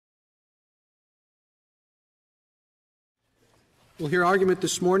We'll hear argument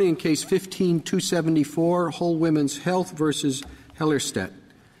this morning in Case 15-274, Whole Women's Health versus Hellerstedt.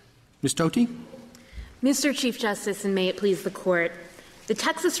 Ms. TOTI? Mr. Chief Justice, and may it please the Court, the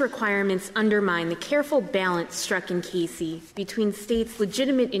Texas requirements undermine the careful balance struck in Casey between states'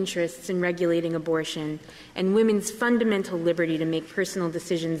 legitimate interests in regulating abortion and women's fundamental liberty to make personal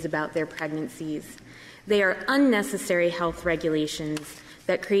decisions about their pregnancies. They are unnecessary health regulations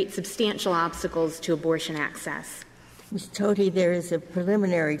that create substantial obstacles to abortion access. Ms. TOTI, there is a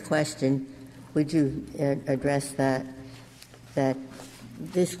preliminary question. Would you address that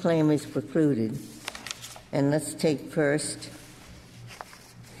this claim is precluded? And let's take first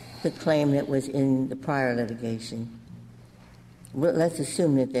the claim that was in the prior litigation. Let's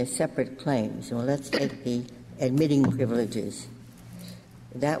assume that they're separate claims. Well, let's take the admitting privileges.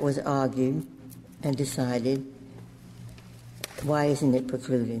 That was argued and decided. Why isn't it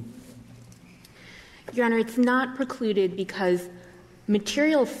precluded? Your Honor, it's not precluded because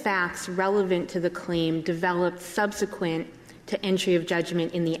material facts relevant to the claim developed subsequent to entry of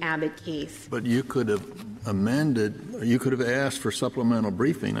judgment in the Abbott case. But you could have amended, or you could have asked for supplemental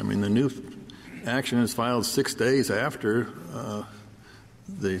briefing. I mean, the new action is filed 6 days after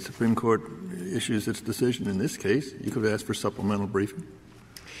the Supreme Court issues its decision in this case. You could have asked for supplemental briefing.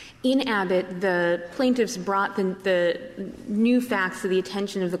 In Abbott, the plaintiffs brought the new facts to the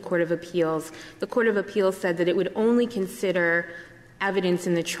attention of the Court of Appeals. The Court of Appeals said that it would only consider evidence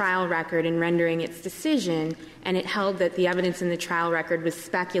in the trial record in rendering its decision, and it held that the evidence in the trial record was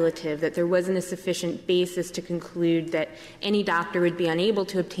speculative, that there wasn't a sufficient basis to conclude that any doctor would be unable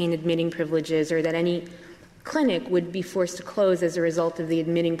to obtain admitting privileges or that any clinic would be forced to close as a result of the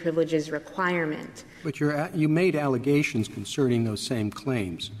admitting privileges requirement. But you made allegations concerning those same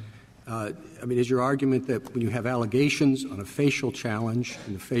claims. Is your argument that when you have allegations on a facial challenge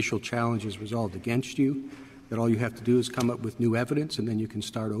and the facial challenge is resolved against you, that all you have to do is come up with new evidence and then you can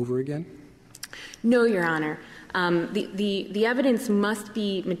start over again? No, Your Honor. The evidence must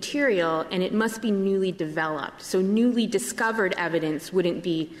be material and it must be newly developed. So newly discovered evidence wouldn't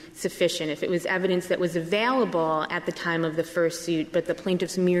be sufficient. If it was evidence that was available at the time of the first suit, but the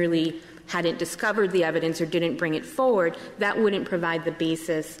plaintiffs merely hadn't discovered the evidence or didn't bring it forward, that wouldn't provide the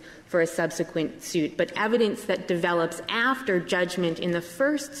basis for a subsequent suit. But evidence that develops after judgment in the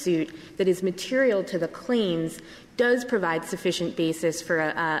first suit that is material to the claims does provide sufficient basis for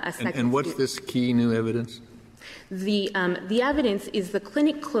a second suit. And what's this key new evidence? The evidence is the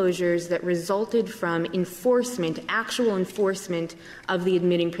clinic closures that resulted from enforcement, actual enforcement of the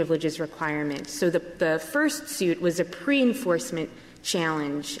admitting privileges requirement. So the first suit was a pre-enforcement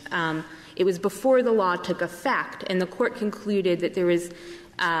challenge. It was before the law took effect, and the court concluded that there was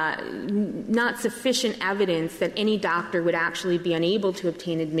not sufficient evidence that any doctor would actually be unable to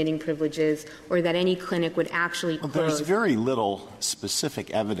obtain admitting privileges or that any clinic would actually close. Well, there's very little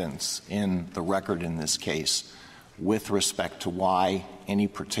specific evidence in the record in this case with respect to why any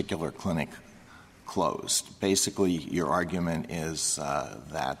particular clinic closed. Basically, your argument is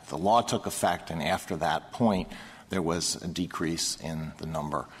that the law took effect, and after that point, there was a decrease in the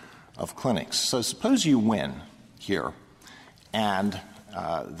number of clinics. So suppose you win here, and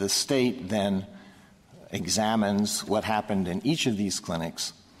the state then examines what happened in each of these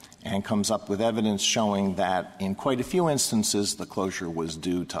clinics and comes up with evidence showing that in quite a few instances the closure was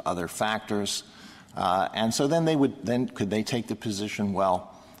due to other factors. And so then could they take the position,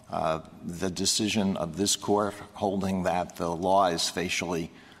 well, the decision of this court holding that the law is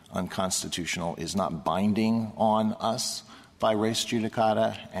facially unconstitutional is not binding on us by res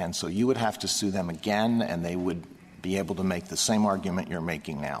judicata, and so you would have to sue them again and they would be able to make the same argument you're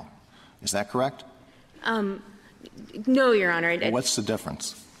making now. Is that correct? No, Your Honor. Well, what's the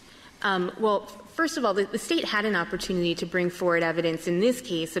difference? Well, first of all, the state had an opportunity to bring forward evidence in this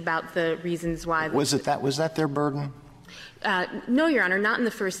case about the reasons why. Was that their burden? No, Your Honor, not in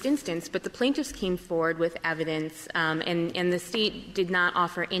the first instance, but the plaintiffs came forward with evidence, and the state did not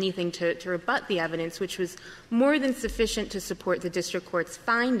offer anything to rebut the evidence, which was more than sufficient to support the district court's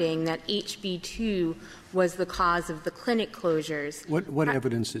finding that HB2 was the cause of the clinic closures. What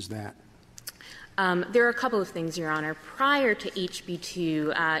evidence is that? There are a couple of things, Your Honor. Prior to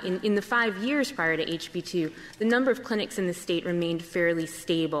HB2, in the 5 years prior to HB2, the number of clinics in the state remained fairly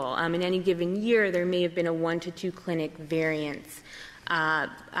stable. In any given year, there may have been a 1 to 2 clinic variance.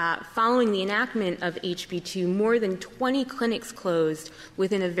 Following the enactment of HB2, more than 20 clinics closed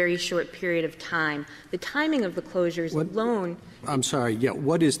within a very short period of time. The timing of the closures alone. I'm sorry. Yeah.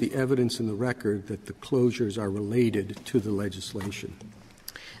 What is the evidence in the record that the closures are related to the legislation?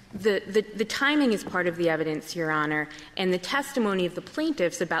 The timing is part of the evidence, Your Honor, and the testimony of the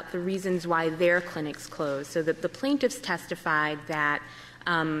plaintiffs about the reasons why their clinics closed. So that the plaintiffs testified that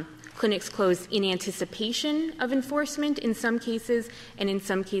clinics closed in anticipation of enforcement in some cases, and in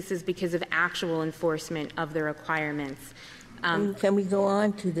some cases because of actual enforcement of the requirements. Can we go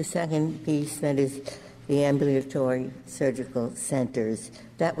on to the second piece, that is the ambulatory surgical centers?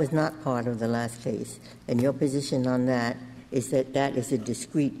 That was not part of the last case, and your position on that is that that is a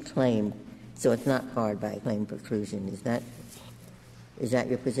discrete claim, so it's not barred by claim preclusion. Is that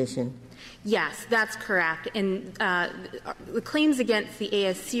your position? Yes, that's correct. And the claims against the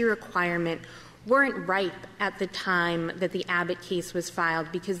ASC requirement weren't ripe at the time that the Abbott case was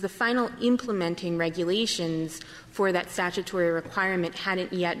filed because the final implementing regulations for that statutory requirement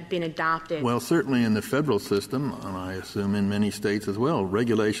hadn't yet been adopted. Well, certainly in the federal system, and I assume in many states as well,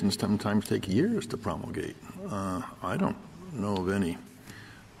 regulations sometimes take years to promulgate. I don't know of any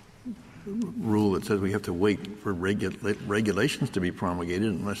rule that says we have to wait for regulations to be promulgated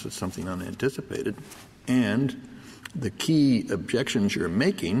unless it's something unanticipated. And the key objections you're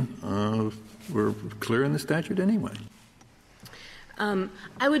making were clear in the statute anyway.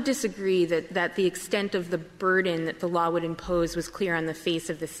 I would disagree that the extent of the burden that the law would impose was clear on the face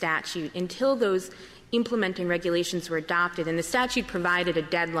of the statute until those implementing regulations were adopted, and the statute provided a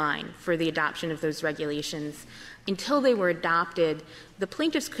deadline for the adoption of those regulations. Until they were adopted, the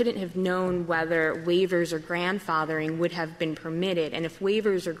plaintiffs couldn't have known whether waivers or grandfathering would have been permitted. And if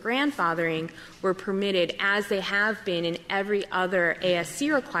waivers or grandfathering were permitted, as they have been in every other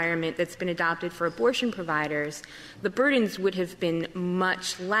ASC requirement that's been adopted for abortion providers, the burdens would have been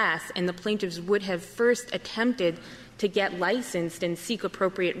much less, and the plaintiffs would have first attempted to get licensed and seek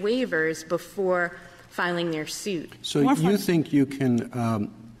appropriate waivers before filing their suit. So you think you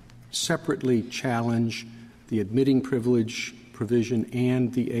can separately challenge the admitting privilege provision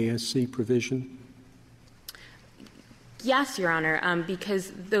and the ASC provision? Yes, Your Honor,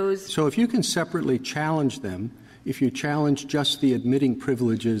 because those... So if you can separately challenge them, if you challenge just the admitting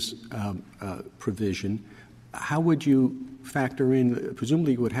privileges provision, how would you factor in,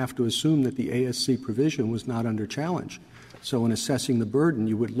 presumably you would have to assume that the ASC provision was not under challenge. So in assessing the burden,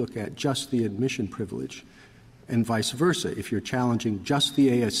 you would look at just the admission privilege and vice versa. If you're challenging just the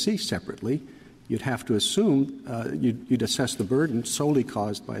ASC separately, you'd have to assume you'd assess the burden solely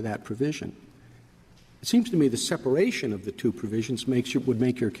caused by that provision. It seems to me the separation of the two provisions would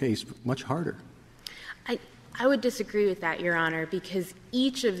make your case much harder. I would disagree with that, Your Honor, because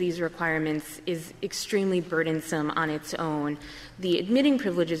each of these requirements is extremely burdensome on its own. The admitting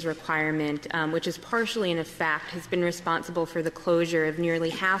privileges requirement, which is partially in effect, has been responsible for the closure of nearly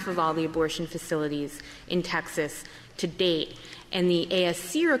half of all the abortion facilities in Texas to date. And the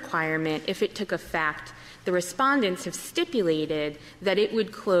ASC requirement, if it took effect, the respondents have stipulated that it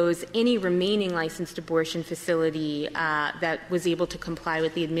would close any remaining licensed abortion facility that was able to comply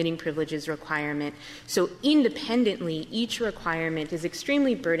with the admitting privileges requirement. So independently, each requirement is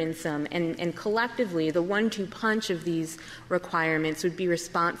extremely burdensome, and collectively, the 1-2 punch of these requirements would be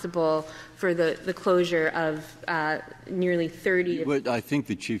responsible for the closure of nearly 30. What I think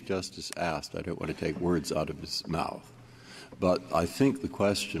the Chief Justice asked, I don't want to take words out of his mouth, but I think the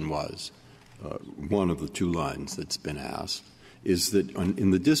question was, one of the two lines that's been asked, is that in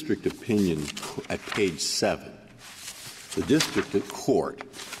the district opinion at page 7, the district court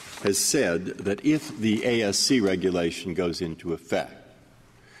has said that if the ASC regulation goes into effect,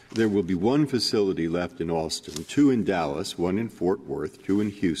 there will be one facility left in Austin, 2 in Dallas, 1 in Fort Worth, 2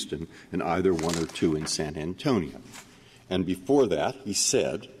 in Houston, and either 1 or 2 in San Antonio. And before that, he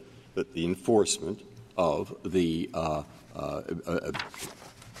said that the enforcement of the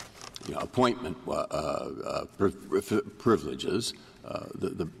appointment privileges,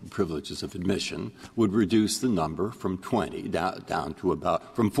 the privileges of admission, would reduce the number from 20 down to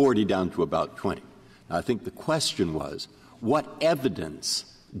about, from 40 down to about 20. Now, I think the question was, what evidence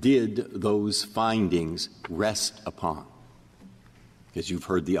did those findings rest upon? Because you've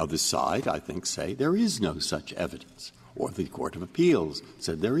heard the other side, I think, say there is no such evidence, or the Court of Appeals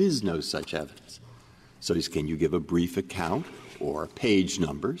said there is no such evidence. So can you give a brief account or page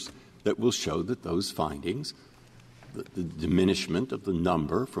numbers that will show that those findings, the diminishment of the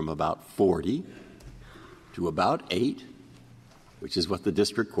number from about 40 to about 8, which is what the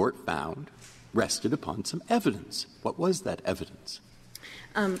district court found, rested upon some evidence? What was that evidence?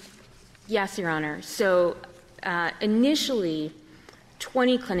 Yes, Your Honor. So initially,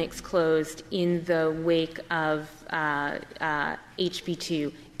 20 clinics closed in the wake of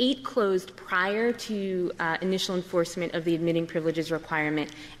HB2. 8 closed prior to initial enforcement of the admitting privileges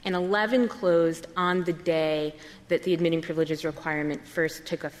requirement, and 11 closed on the day that the admitting privileges requirement first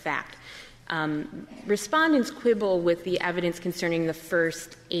took effect. Respondents quibble with the evidence concerning the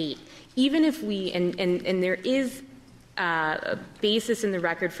first 8. Even if we, and there is a basis in the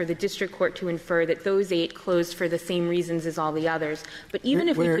record for the district court to infer that those 8 closed for the same reasons as all the others. But even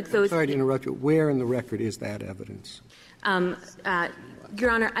if we took those— Sorry to interrupt you. Where in the record is that evidence? Your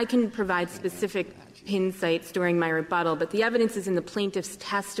Honor, I can provide specific pin sites during my rebuttal, but the evidence is in the plaintiff's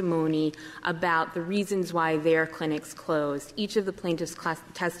testimony about the reasons why their clinics closed. Each of the plaintiffs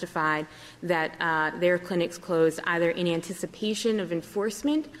testified that their clinics closed either in anticipation of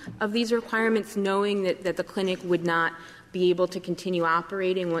enforcement of these requirements, knowing that the clinic would not be able to continue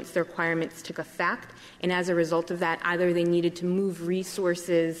operating once the requirements took effect, and as a result of that, either they needed to move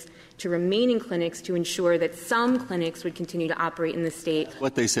resources to remaining clinics to ensure that some clinics would continue to operate in the state.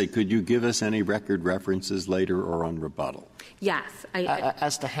 What they say, could you give us any record references later or on rebuttal? Yes.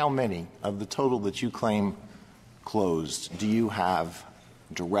 As to how many of the total that you claim closed, do you have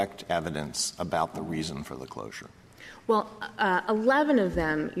direct evidence about the reason for the closure? Well, 11 of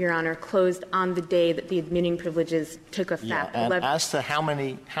them, Your Honor, closed on the day that the admitting privileges took effect. Yeah, and as to how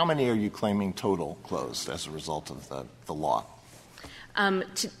many are you claiming total closed as a result of the law?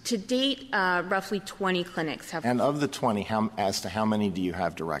 To date, roughly 20 clinics have. And of the 20, as to how many do you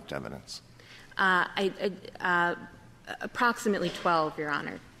have direct evidence? Approximately 12, Your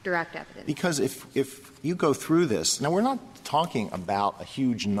Honor, direct evidence. Because if you go through this, now we're not talking about a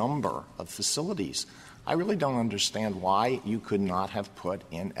huge number of facilities. I really don't understand why you could not have put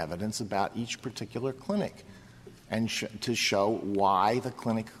in evidence about each particular clinic and to show why the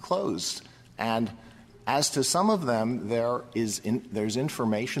clinic closed. And as to some of them, there's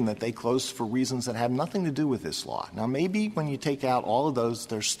information that they closed for reasons that have nothing to do with this law. Now, maybe when you take out all of those,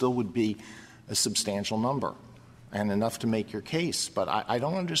 there still would be a substantial number and enough to make your case. But I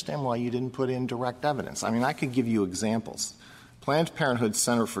don't understand why you didn't put in direct evidence. I mean, I could give you examples. Planned Parenthood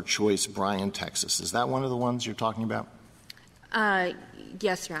Center for Choice, Bryan, Texas. Is that one of the ones you're talking about?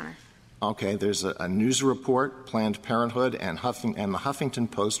 Yes, Your Honor. Okay. There's a news report, Planned Parenthood and the Huffington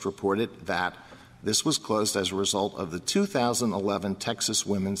Post reported that this was closed as a result of the 2011 Texas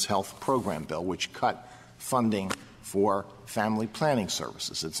Women's Health Program Bill, which cut funding for family planning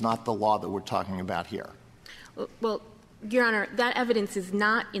services. It's not the law that we're talking about here. Well, Your Honor, that evidence is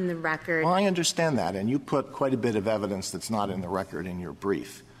not in the record. Well, I understand that, and you put quite a bit of evidence that's not in the record in your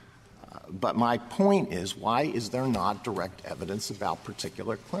brief. But my point is, why is there not direct evidence about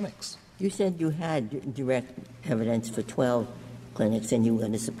particular clinics? You said you had direct evidence for 12 clinics, and you were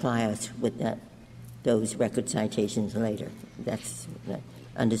going to supply us with those record citations later. That's what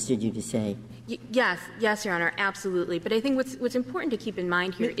I understood you to say. Yes, Your Honor, absolutely. But I think what's important to keep in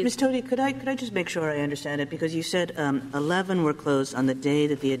mind here is— Ms. TOTI, could I just make sure I understand it? Because you said 11 were closed on the day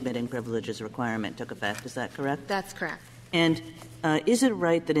that the admitting privileges requirement took effect. Is that correct? That's correct. And is it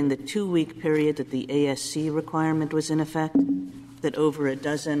right that in the 2-week period that the ASC requirement was in effect, that over a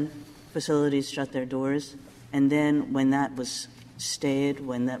dozen facilities shut their doors, and then when that was stayed,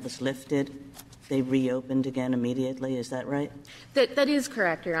 when that was lifted, they reopened again immediately? Is that right? That is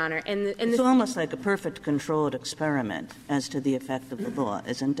correct, Your Honor. And it's almost like a perfect controlled experiment as to the effect of the law,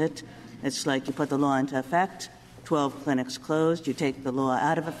 isn't it? It's like you put the law into effect, 12 clinics closed, you take the law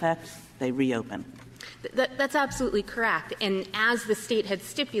out of effect, they reopen. That's absolutely correct. And as the state had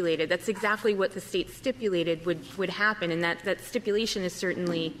stipulated, that's exactly what the state stipulated would happen. And that stipulation is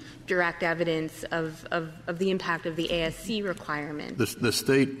certainly direct evidence of the impact of the ASC requirement. The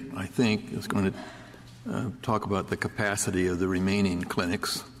state, I think, is going to talk about the capacity of the remaining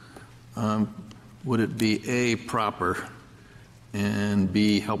clinics. Would it be A, proper, and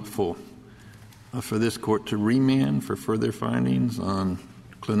B, helpful for this court to remand for further findings on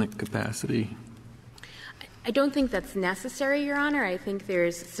clinic capacity? I don't think that's necessary, Your Honor. I think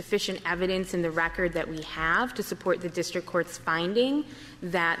there's sufficient evidence in the record that we have to support the district court's finding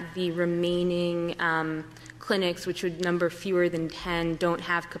that the remaining clinics, which would number fewer than 10, don't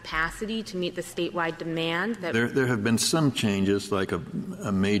have capacity to meet the statewide demand. There have been some changes, like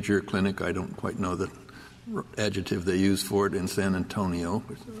a major clinic, I don't quite know the adjective they use for it, in San Antonio.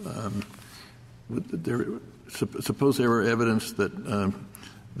 Suppose there were evidence that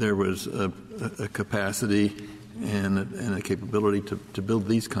there was a capacity and a capability to build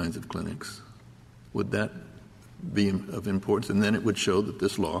these kinds of clinics. Would that be of importance? And then it would show that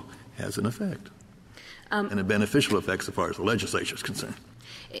this law has an effect. and a beneficial effect so far as the legislature is concerned.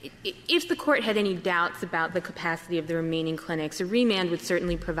 If the Court had any doubts about the capacity of the remaining clinics, a remand would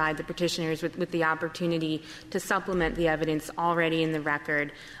certainly provide the petitioners with the opportunity to supplement the evidence already in the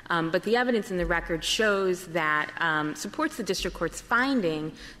record. But the evidence in the record shows that supports the district court's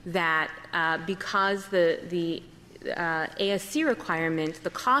finding that because the ASC requirement,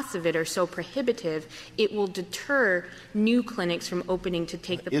 the costs of it are so prohibitive, it will deter new clinics from opening to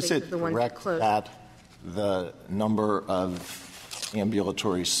take the place of the ones that close. Is it correct that the number of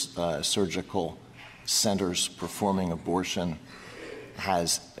ambulatory surgical centers performing abortion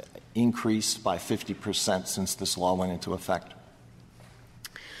has increased by 50% since this law went into effect?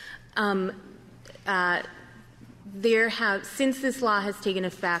 Since this law has taken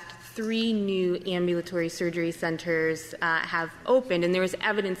effect, 3 new ambulatory surgery centers have opened, and there was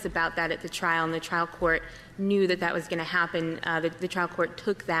evidence about that at the trial, and the trial court knew that that was going to happen. The trial court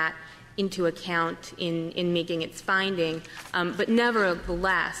took that into account in making its finding. But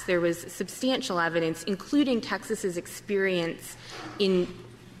nevertheless, there was substantial evidence, including Texas's experience in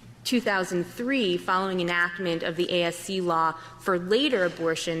 2003 following enactment of the ASC law for later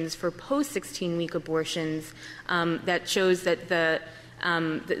abortions, for post-16-week abortions, that shows that the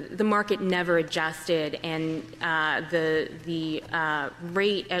market never adjusted, and the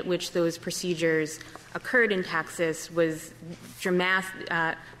rate at which those procedures occurred in Texas was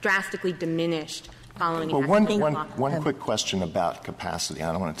drastically diminished following enactment of the law. One quick question about capacity.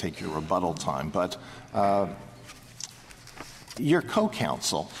 I don't want to take your rebuttal time, but your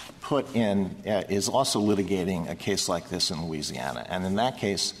co-counsel is also litigating a case like this in Louisiana, and in that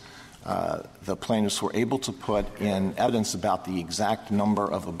case, the plaintiffs were able to put in evidence about the exact number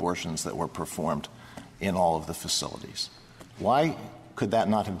of abortions that were performed in all of the facilities. Why could that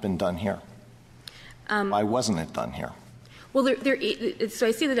not have been done here? Why wasn't it done here? Well, so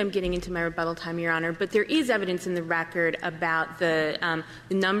I see that I'm getting into my rebuttal time, Your Honor, but there is evidence in the record about the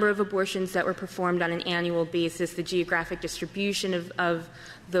number of abortions that were performed on an annual basis, the geographic distribution of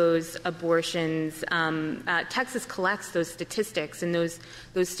those abortions. Texas collects those statistics, and those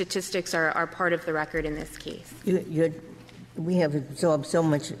statistics are part of the record in this case. We have absorbed so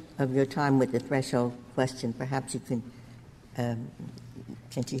much of your time with the threshold question. Perhaps you can,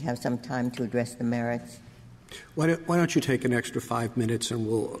 since you have some time to address the merits. Why don't you take an extra 5 minutes, and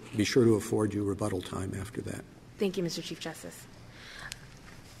we'll be sure to afford you rebuttal time after that. Thank you, Mr. Chief Justice.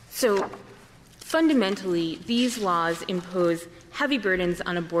 So, fundamentally, these laws impose heavy burdens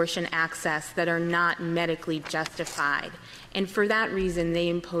on abortion access that are not medically justified. And for that reason, they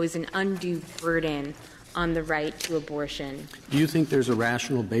impose an undue burden on the right to abortion. Do you think there's a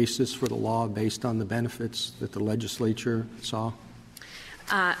rational basis for the law based on the benefits that the legislature saw?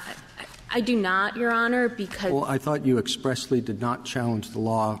 I do not, Your Honor, because— Well, I thought you expressly did not challenge the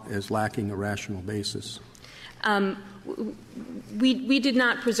law as lacking a rational basis. We did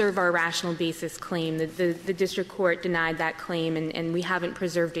not preserve our rational basis claim. The district court denied that claim, and we haven't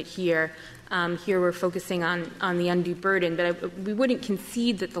preserved it here. Here we're focusing on the undue burden, but we wouldn't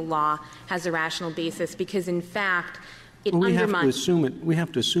concede that the law has a rational basis because, in fact, it undermines— We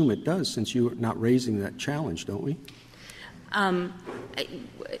have to assume it does, since you're not raising that challenge, don't we?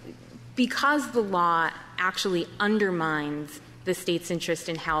 Because the law actually undermines the state's interest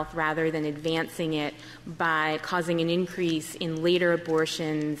in health rather than advancing it by causing an increase in later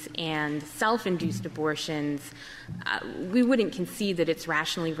abortions and self-induced abortions, we wouldn't concede that it's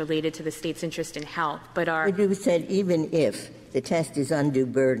rationally related to the state's interest in health. But you said even if the test is undue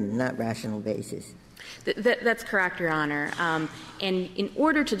burden, not rational basis. That's correct, Your Honor. And in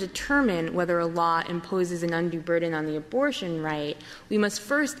order to determine whether a law imposes an undue burden on the abortion right, we must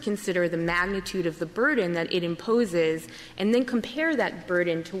first consider the magnitude of the burden that it imposes and then compare that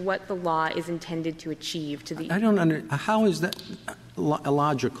burden to what the law is intended to achieve. How is that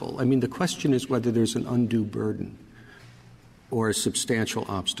illogical? I mean, the question is whether there's an undue burden or a substantial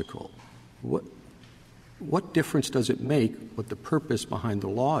obstacle. What difference does it make what the purpose behind the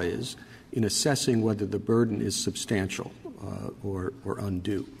law is in assessing whether the burden is substantial or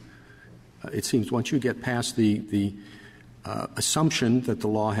undue? It seems once you get past the assumption that the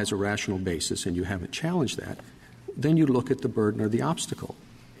law has a rational basis and you haven't challenged that, then you look at the burden or the obstacle.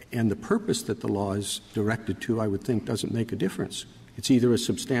 And the purpose that the law is directed to, I would think, doesn't make a difference. It's either a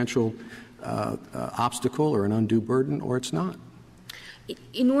substantial obstacle or an undue burden, or it's not.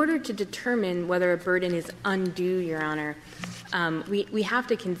 In order to determine whether a burden is undue, Your Honor, we have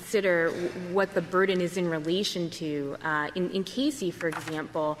to consider what the burden is in relation to. In Casey, for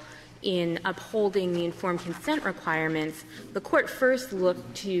example, in upholding the informed consent requirements, the court first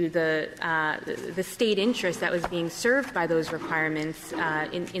looked to the state interest that was being served by those requirements.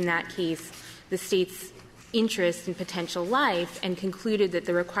 In that case, the state's interest in potential life and concluded that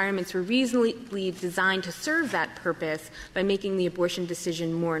the requirements were reasonably designed to serve that purpose by making the abortion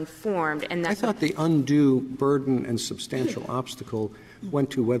decision more informed. And I thought the undue burden and substantial obstacle went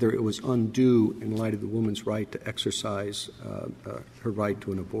to whether it was undue in light of the woman's right to exercise her right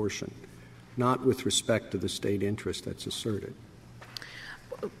to an abortion, not with respect to the state interest that's asserted.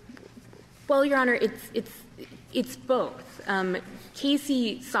 Well, Your Honor, it's both.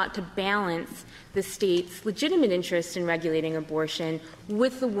 Casey sought to balance the state's legitimate interest in regulating abortion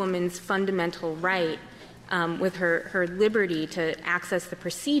with the woman's fundamental right, with her liberty to access the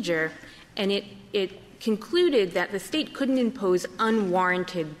procedure, and it concluded that the state couldn't impose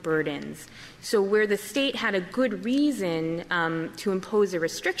unwarranted burdens. So where the state had a good reason to impose a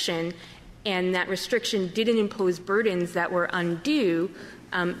restriction, and that restriction didn't impose burdens that were undue,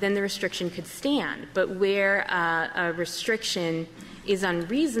 then the restriction could stand. But where a restriction is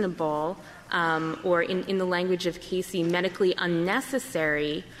unreasonable, or in the language of Casey, medically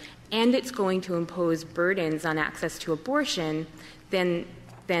unnecessary, and it's going to impose burdens on access to abortion, then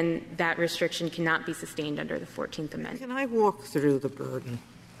that restriction cannot be sustained under the 14th Amendment. Can I walk through the burden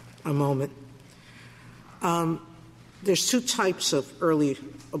a moment? There's two types of early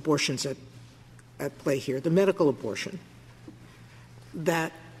abortions at play here. The medical abortion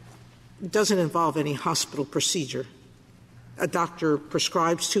that doesn't involve any hospital procedure. A doctor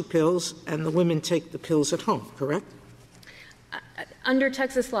prescribes 2 pills, and the women take the pills at home, correct? Under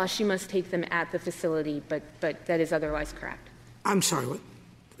Texas law, she must take them at the facility, but that is otherwise correct. I'm sorry, what?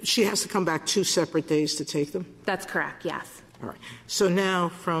 She has to come back 2 separate days to take them? That's correct, yes. All right. So now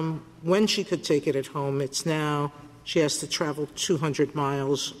from when she could take it at home, it's now she has to travel 200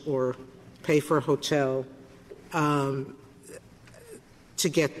 miles or pay for a hotel to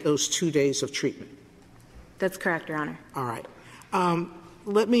get those 2 days of treatment. That's correct, Your Honor. All right.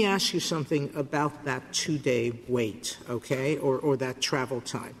 Let me ask you something about that 2-day wait, okay, or that travel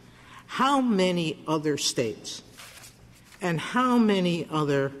time. How many other states and how many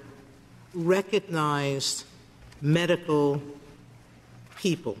other recognized medical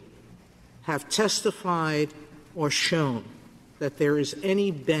people have testified or shown that there is any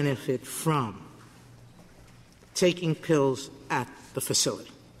benefit from taking pills at the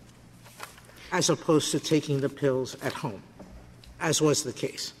facility as opposed to taking the pills at home, as was the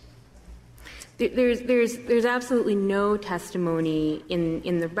case? There's absolutely no testimony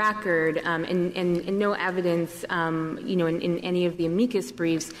in the record and no evidence, in any of the amicus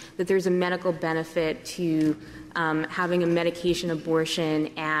briefs that there's a medical benefit to having a medication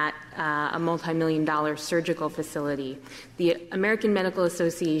abortion at a multi-million-dollar surgical facility. The American Medical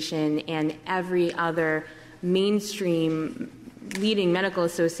Association and every other mainstream leading medical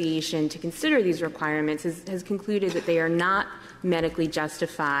association to consider these requirements has concluded that they are not medically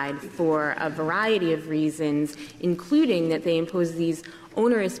justified for a variety of reasons, including that they impose these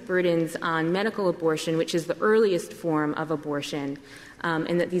onerous burdens on medical abortion, which is the earliest form of abortion,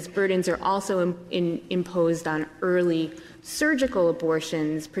 and that these burdens are also imposed on early surgical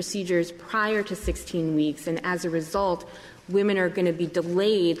abortions, procedures prior to 16 weeks, and as a result, women are going to be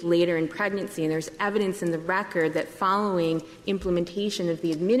delayed later in pregnancy. And there's evidence in the record that following implementation of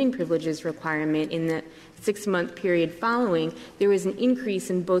the admitting privileges requirement in the 6-month period following, there was an increase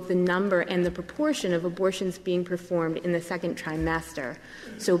in both the number and the proportion of abortions being performed in the second trimester.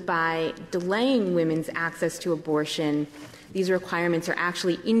 So by delaying women's access to abortion, these requirements are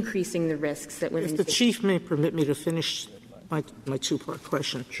actually increasing the risks that women face. If the Chief may permit me to finish my 2-part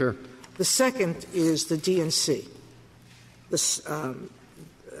question. Sure. The second is the DNC. This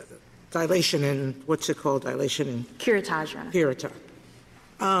dilation in, what's it called, dilation in? Curettage, Your Honor.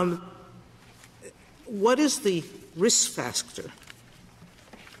 Curettage. What is the risk factor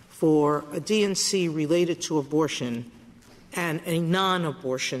for a DNC related to abortion and a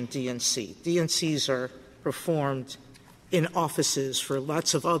non-abortion DNC? DNCs are performed in offices for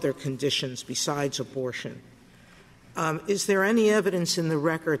lots of other conditions besides abortion. Is there any evidence in the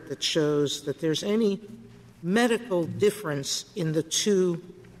record that shows that there's any medical difference in the two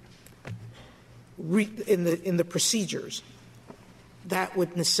in the procedures that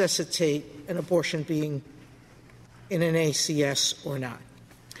would necessitate an abortion being in an ACS or not?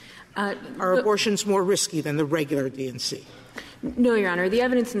 Are abortions more risky than the regular DNC? No, Your Honor. The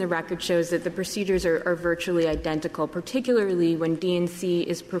evidence in the record shows that the procedures are virtually identical, particularly when DNC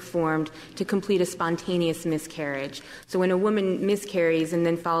is performed to complete a spontaneous miscarriage. So when a woman miscarries and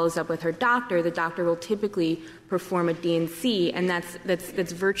then follows up with her doctor, the doctor will typically perform a DNC, and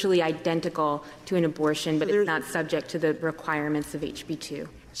that's virtually identical to an abortion, but it's not subject to the requirements of HB2.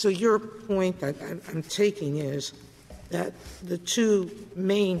 So your point that I'm taking is that the two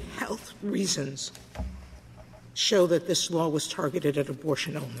main health reasons show that this law was targeted at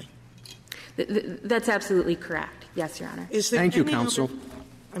abortion only. That's absolutely correct. Yes, Your Honor. Thank you, counsel.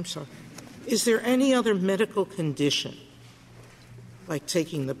 I'm sorry. Is there any other medical condition, like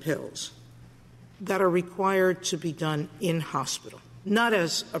taking the pills, that are required to be done in hospital, not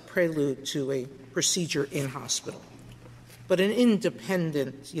as a prelude to a procedure in hospital, but an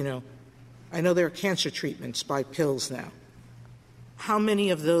independent, I know there are cancer treatments by pills now. How many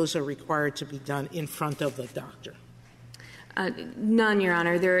of those are required to be done in front of the doctor? None, Your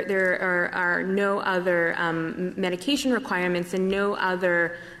Honor. There are no other medication requirements and no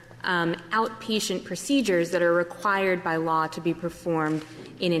other outpatient procedures that are required by law to be performed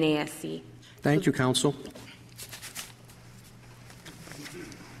in an ASC. Thank you, counsel.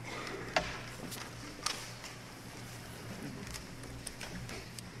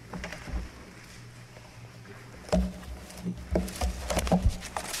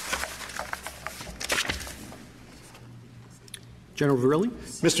 General VERRILLI.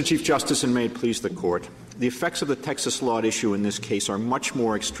 Mr. Chief Justice, and may it please the Court, the effects of the Texas law at issue in this case are much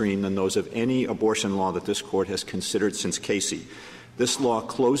more extreme than those of any abortion law that this Court has considered since Casey. This law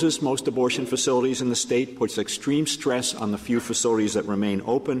closes most abortion facilities in the state, puts extreme stress on the few facilities that remain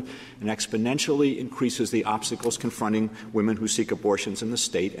open, and exponentially increases the obstacles confronting women who seek abortions in the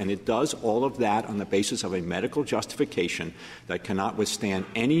state. And it does all of that on the basis of a medical justification that cannot withstand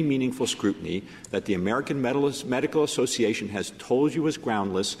any meaningful scrutiny, that the American Medical Association has told you is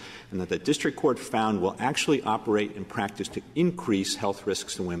groundless, and that the district court found will actually operate in practice to increase health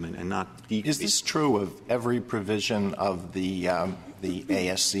risks to women and not decrease. Is this true of every provision of the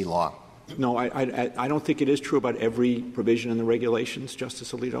ASC law? No, I don't think it is true about every provision in the regulations,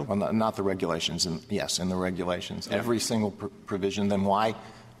 Justice Alito. Well, not the regulations. Yes, in the regulations. Yeah. Every single provision. Then why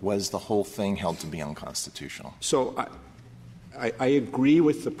was the whole thing held to be unconstitutional? So I agree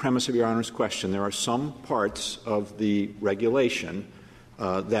with the premise of Your Honor's question. There are some parts of the regulation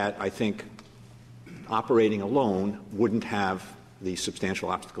that I think operating alone wouldn't have the substantial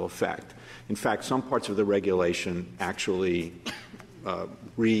obstacle effect. In fact, some parts of the regulation actually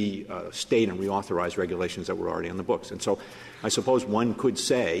restate and reauthorize regulations that were already on the books. And so I suppose one could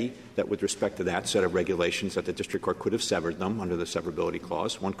say that with respect to that set of regulations that the district court could have severed them under the severability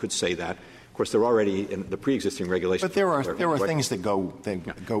clause. One could say that. Of course, they're already in the pre-existing regulations. But there are things that go.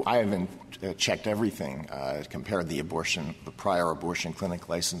 I haven't checked everything, compared the prior abortion clinic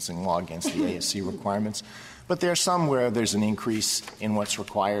licensing law against the ASC requirements. But there are some where there's an increase in what's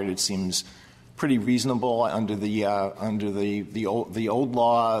required. It seems pretty reasonable under the old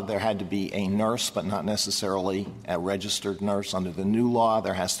law. There had to be a nurse, but not necessarily a registered nurse. Under the new law,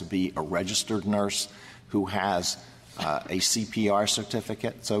 there has to be a registered nurse who has a CPR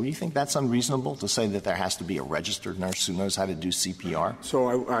certificate. So you think that's unreasonable to say that there has to be a registered nurse who knows how to do CPR?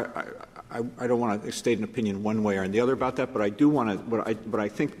 So I don't want to state an opinion one way or the other about that, but I do want to. But I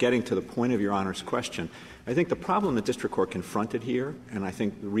think getting to the point of Your Honor's question, I think the problem the district court confronted here, and I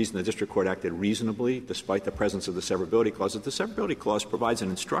think the reason the district court acted reasonably, despite the presence of the severability clause, is the severability clause provides an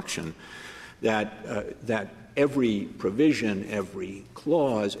instruction that every provision, every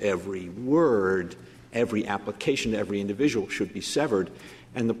clause, every word, every application to every individual should be severed.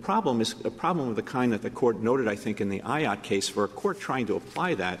 And the problem is a problem of the kind that the court noted, I think, in the IOT case. For a court trying to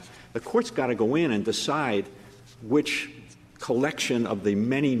apply that, the court's got to go in and decide which collection of the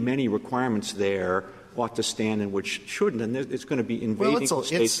many, many requirements there ought to stand and which shouldn't. And it's going to be invading the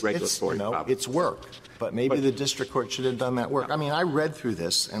state's regulatory power. It's work. But maybe the district court should have done that work. I mean, I read through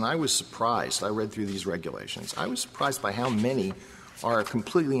this, and I was surprised. I read through these regulations. I was surprised by how many are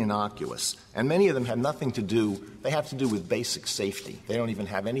completely innocuous. And many of them have nothing to do — they have to do with basic safety. They don't even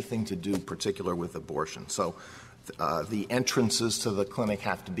have anything to do particular with abortion. So the entrances to the clinic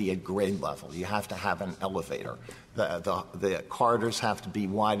have to be at grade level. You have to have an elevator. The corridors have to be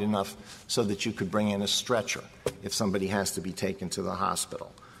wide enough so that you could bring in a stretcher if somebody has to be taken to the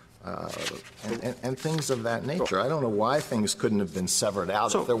hospital. And things of that nature. I don't know why things couldn't have been severed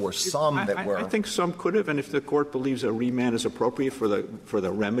out if there were some that were. I think some could have, and if the court believes a remand is appropriate for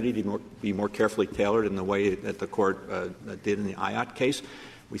the remedy to be more carefully tailored in the way that the court did in the IOT case,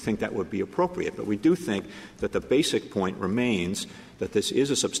 we think that would be appropriate. But we do think that the basic point remains that this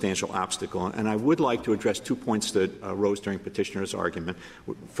is a substantial obstacle. And I would like to address 2 points that arose during Petitioner's argument.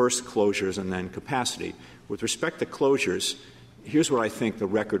 First, closures, and then capacity. With respect to closures, here's what I think the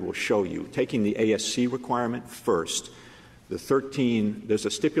record will show you. Taking the ASC requirement first, there's a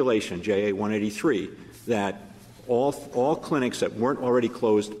stipulation, JA 183, that all clinics that weren't already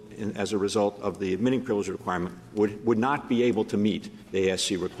closed as a result of the admitting privilege requirement would not be able to meet the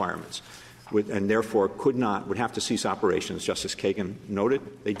ASC requirements. and therefore would have to cease operations. Justice Kagan noted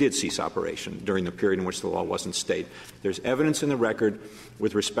they did cease operation during the period in which the law wasn't stayed. There's evidence in the record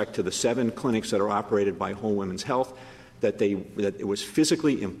with respect to the 7 clinics that are operated by Whole Women's Health that it was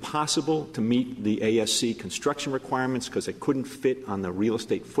physically impossible to meet the ASC construction requirements because they couldn't fit on the real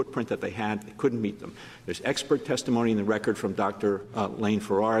estate footprint that they had. They couldn't meet them. There's expert testimony in the record from Dr. Lane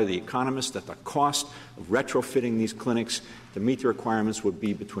Farrar, the economist, that the cost of retrofitting these clinics to meet the requirements would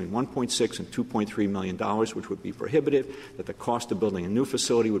be between $1.6 and $2.3 million, which would be prohibitive, that the cost of building a new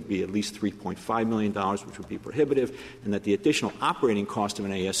facility would be at least $3.5 million, which would be prohibitive, and that the additional operating cost of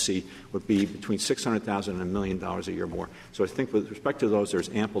an ASC would be between $600,000 and $1 million a year more. So I think with respect to those, there's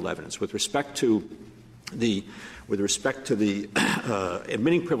ample evidence. With respect to the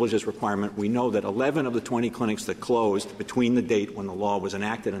admitting privileges requirement, we know that 11 of the 20 clinics that closed between the date when the law was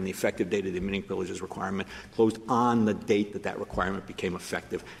enacted and the effective date of the admitting privileges requirement closed on the date that requirement became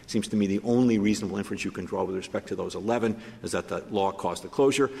effective. It seems to me the only reasonable inference you can draw with respect to those 11 is that the law caused the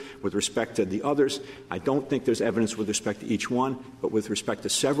closure. With respect to the others, I don't think there's evidence with respect to each one, but with respect to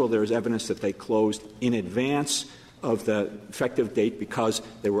several, there is evidence that they closed in advance of the effective date because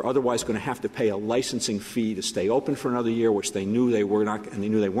they were otherwise going to have to pay a licensing fee to stay open for another year, which they knew they were not, and they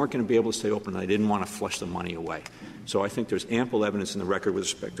knew they weren't going to be able to stay open, and they didn't want to flush the money away. So I think there's ample evidence in the record with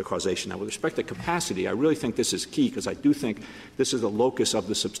respect to causation. Now, with respect to capacity, I really think this is key because I do think this is the locus of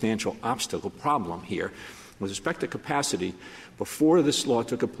the substantial obstacle problem here. With respect to capacity, before this law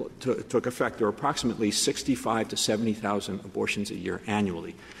took effect, there were approximately 65 to 70,000 abortions a year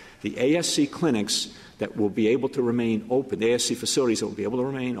annually. The ASC clinics that will be able to remain open, the ASC facilities that will be able to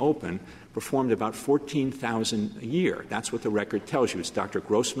remain open, performed about 14,000 a year. That's what the record tells you. It's Dr.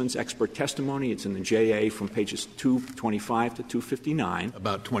 Grossman's expert testimony. It's in the JA from pages 225 to 259.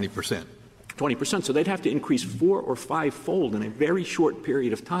 About 20%. 20%. So they'd have to increase 4 or 5-fold in a very short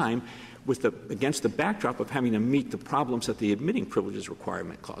period of time against the backdrop of having to meet the problems that the admitting privileges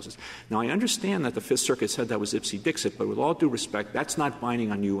requirement causes. Now, I understand that the Fifth Circuit said that was ipsy-dixit, but with all due respect, that's not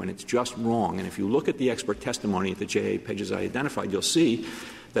binding on you, and it's just wrong. And if you look at the expert testimony at the JA pages I identified, you'll see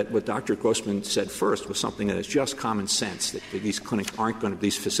that what Dr. Grossman said first was something that is just common sense, that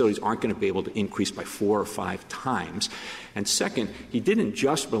these facilities aren't going to be able to increase by 4 or 5 times. And second, he didn't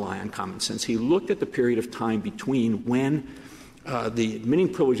just rely on common sense. He looked at the period of time between when the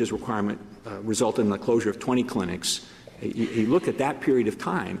admitting privileges requirement resulted in the closure of 20 clinics. He looked at that period of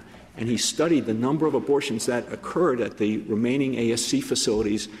time, and he studied the number of abortions that occurred at the remaining ASC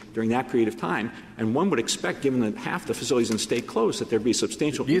facilities during that period of time. And one would expect, given that half the facilities in the state closed, that there'd be a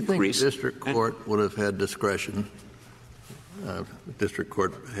substantial increase. Do you think the district court would have had discretion, the district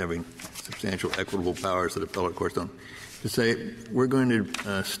court having substantial equitable powers that appellate courts don't, to say, we're going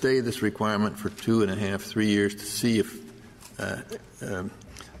to stay this requirement for 2.5, 3 years to see if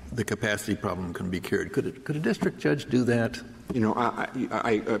the capacity problem can be cured? Could a district judge do that? You know,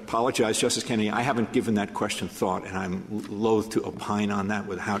 I apologize, Justice Kennedy. I haven't given that question thought, and I'm loath to opine on that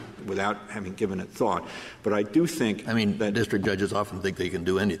without having given it thought. But I do think that district judges often think they can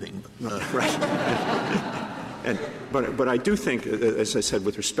do anything. Right. But I do think, as I said,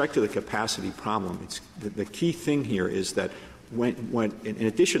 with respect to the capacity problem, the key thing here is that when in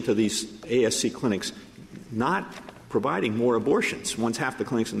addition to these ASC clinics not providing more abortions, once half the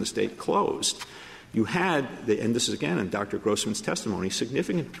clinics in the state closed, you had, and this is again in Dr. Grossman's testimony,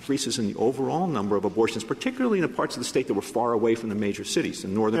 significant increases in the overall number of abortions, particularly in the parts of the state that were far away from the major cities.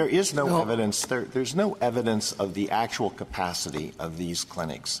 In northern, there is no evidence. There's no evidence of the actual capacity of these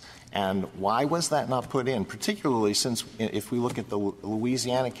clinics. And why was that not put in? Particularly since, if we look at the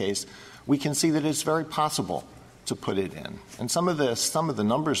Louisiana case, we can see that it's very possible to put it in. And some of the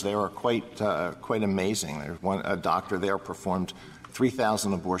numbers there are quite amazing. There's a doctor there performed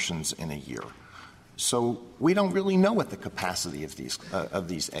 3,000 abortions in a year. So we don't really know what the capacity of these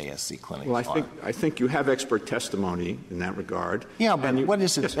ASC clinics are. Well, I think you have expert testimony in that regard. Yeah, but what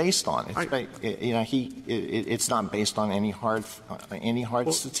is it based on? It's not based on any hard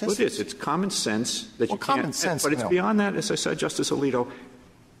statistics. Well, it is. It's common sense that you can't. Common sense, but it's beyond that. As I said, Justice Alito,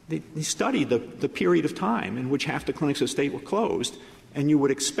 they studied the period of time in which half the clinics in the state were closed, and you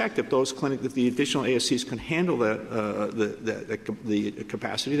would expect if those clinics, if the additional ASCs could handle the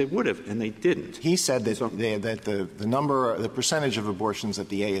capacity, they would have, and they didn't. He said that the percentage of abortions at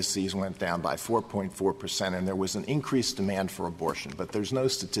the ASCs went down by 4.4%, and there was an increased demand for abortion. But there's no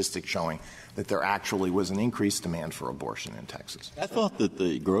statistic showing that there actually was an increased demand for abortion in Texas. I thought that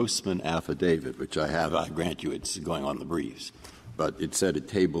the Grossman affidavit, which I grant you, it's going on the briefs, but it said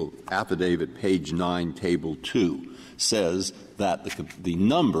at affidavit page 9, table 2, says that the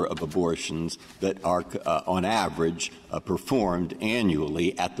number of abortions that are on average performed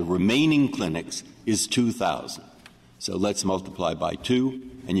annually at the remaining clinics is 2,000. So let's multiply by 2,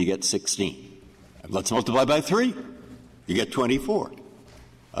 and you get 16. And let's multiply by 3, you get 24.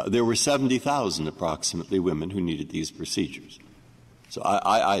 There were 70,000 approximately women who needed these procedures. So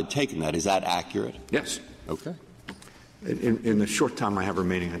I had taken that. Is that accurate? Yes. Okay. In the short time I have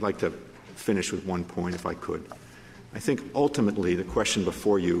remaining, I'd like to finish with one point, if I could. I think ultimately the question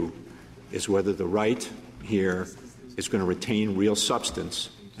before you is whether the right here is going to retain real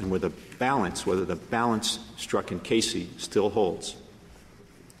substance and whether the balance struck in Casey still holds.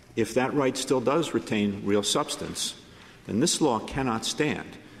 If that right still does retain real substance, then this law cannot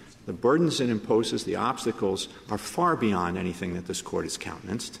stand. The burdens it imposes, the obstacles, are far beyond anything that this Court has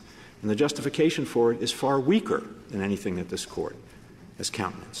countenanced, and the justification for it is far weaker than anything that this Court has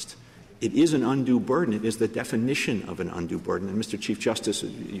countenanced. It is an undue burden. It is the definition of an undue burden. And, Mr. Chief Justice,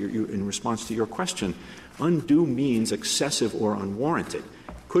 in response to your question, undue means excessive or unwarranted.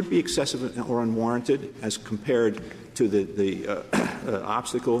 Could be excessive or unwarranted as compared to the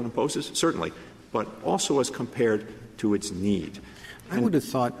obstacle it imposes, certainly, but also as compared to its need. I would have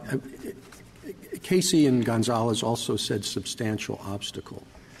thought Casey and Gonzalez also said substantial obstacle.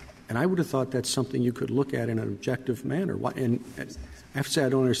 And I would have thought that's something you could look at in an objective manner. And I have to say I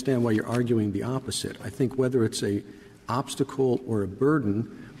don't understand why you're arguing the opposite. I think whether it's a obstacle or a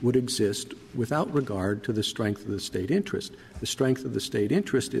burden would exist without regard to the strength of the state interest. The strength of the state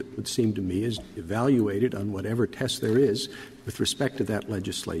interest, it would seem to me, is evaluated on whatever test there is with respect to that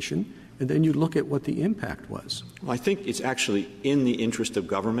legislation, and then you look at what the impact was. Well, I think it's actually in the interest of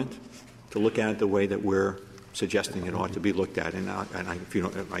government to look at it the way that we're suggesting it ought to be looked at, and if you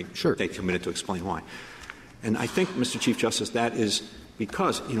don't, I take a minute to explain why. And I think, Mr. Chief Justice, that is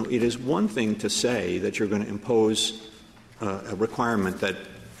because, it is one thing to say that you're going to impose a requirement that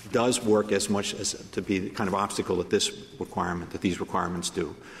does work as much as to be the kind of obstacle that these requirements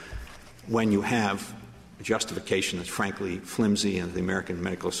do, when you have a justification that's frankly flimsy and the American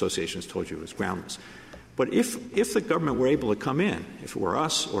Medical Association has told you is groundless. But if the government were able to come in, if it were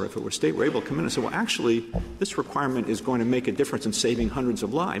us or if it were state, were able to come in and say, well, actually, this requirement is going to make a difference in saving hundreds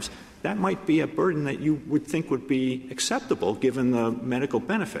of lives, that might be a burden that you would think would be acceptable given the medical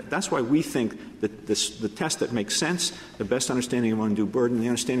benefit. That's why we think that the test that makes sense, the best understanding of undue burden, the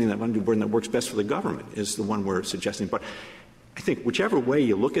understanding of undue burden that works best for the government is the one we're suggesting. But I think whichever way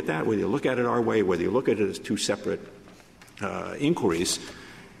you look at that, whether you look at it our way, whether you look at it as two separate inquiries,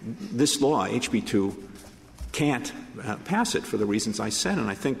 this law, HB 2, can't pass it for the reasons I said. And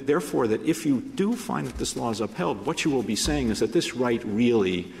I think, therefore, that if you do find that this law is upheld, what you will be saying is that this right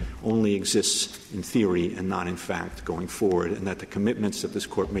really only exists in theory and not in fact going forward, and that the commitments that this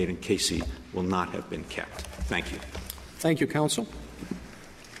Court made in Casey will not have been kept. Thank you. Thank you, counsel.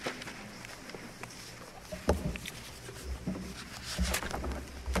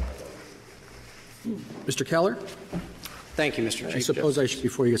 Mr. Keller? Thank you, Mr. Chief I suppose I should,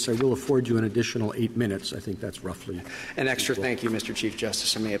 before you get started, I will afford you an additional 8 minutes. I think that's roughly an extra equal. Thank you, Mr. Chief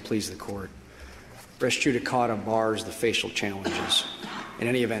Justice, and may it please the Court. Res judicata bars the facial challenges. In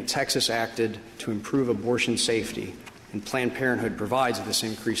any event, Texas acted to improve abortion safety, and Planned Parenthood provides this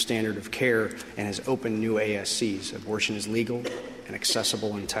increased standard of care and has opened new ASCs. Abortion is legal and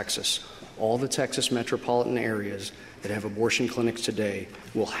accessible in Texas. All the Texas metropolitan areas that have abortion clinics today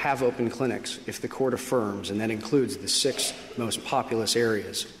will have open clinics if the Court affirms, and that includes the 6 most populous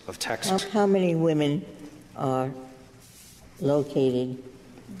areas of Texas. How many women are located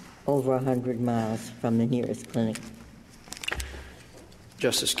over 100 miles from the nearest clinic?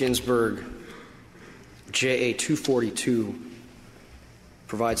 Justice Ginsburg, JA 242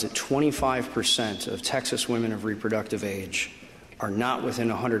 provides that 25% of Texas women of reproductive age are not within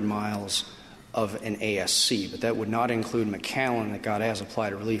 100 miles of an ASC, but that would not include McAllen that got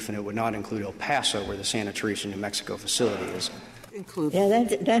as-applied relief, and it would not include El Paso, where the Santa Teresa, New Mexico facility is. Yeah,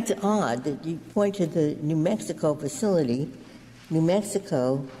 that's odd that you point to the New Mexico facility. New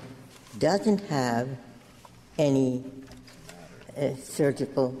Mexico doesn't have any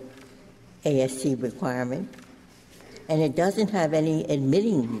surgical ASC requirement, and it doesn't have any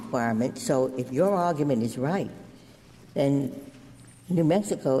admitting requirement. So if your argument is right, then New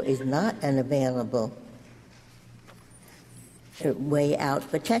Mexico is not an available way out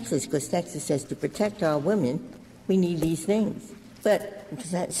for Texas, because Texas says to protect our women, we need these things. But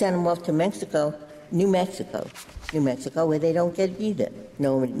send them off to Mexico, New Mexico, where they don't get either.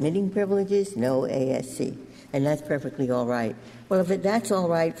 No admitting privileges, no ASC. And that's perfectly all right. Well, if that's all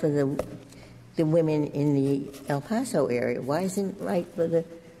right for the the women in the El Paso area? Why isn't it right for the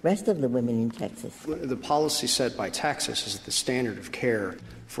rest of the women in Texas? The policy set by Texas is that the standard of care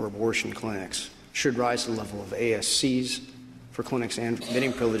for abortion clinics should rise to the level of ASCs for clinics and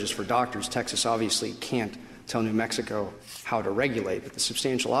admitting privileges for doctors. Texas obviously can't tell New Mexico how to regulate, but the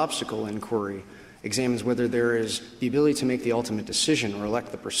substantial obstacle inquiry examines whether there is the ability to make the ultimate decision or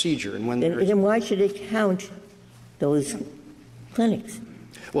elect the procedure. And when then why should it count those clinics?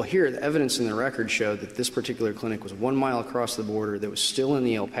 Well, here, the evidence in the record showed that this particular clinic was 1 mile across the border, that was still in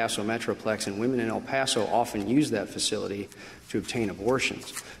the El Paso metroplex, and women in El Paso often use that facility to obtain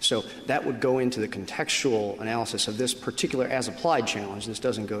abortions. So that would go into the contextual analysis of this particular as-applied challenge. This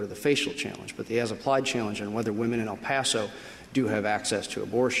doesn't go to the facial challenge, but the as-applied challenge on whether women in El Paso do have access to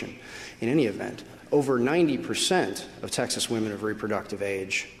abortion. In any event, over 90% of Texas women of reproductive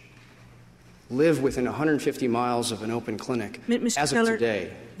age live within 150 miles of an open clinic as of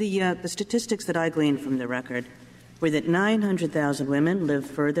today. The statistics that I gleaned from the record were that 900,000 women live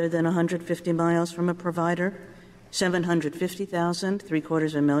further than 150 miles from a provider, 750,000,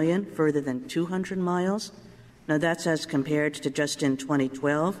 750,000, further than 200 miles. Now, that's as compared to just in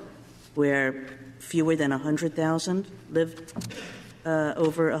 2012, where fewer than 100,000 lived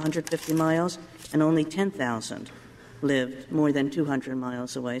over 150 miles, and only 10,000 lived more than 200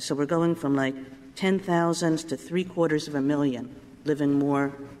 miles away. So we're going from like 10,000 to 750,000 living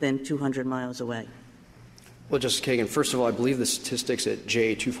more than 200 miles away. Well, Justice Kagan, first of all, I believe the statistics at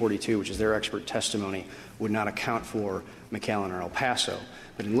JA-242, which is their expert testimony, would not account for McAllen or El Paso.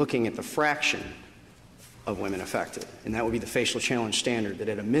 But in looking at the fraction of women affected, and that would be the facial challenge standard, that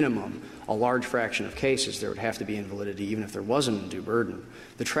at a minimum, a large fraction of cases there would have to be invalidity even if there wasn't an undue burden.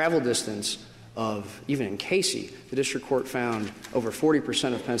 The travel distance of, even in Casey, the district court found over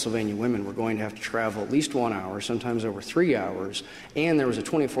 40% of Pennsylvania women were going to have to travel at least 1 hour, sometimes over 3 hours, and there was a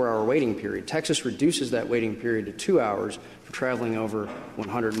 24-hour waiting period. Texas reduces that waiting period to 2 hours for traveling over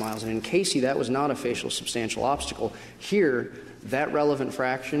 100 miles. And in Casey, that was not a facial substantial obstacle. Here, that relevant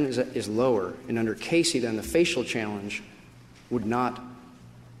fraction is lower, and under Casey, then the facial challenge would not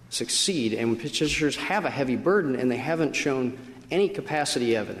succeed. And petitioners have a heavy burden, and they haven't shown any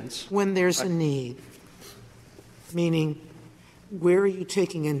capacity evidence. When there's a need, meaning where are you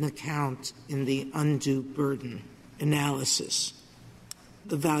taking into account in the undue burden analysis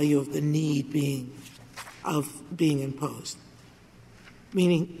the value of the need being imposed?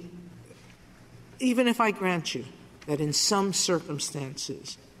 Meaning, even if I grant you that in some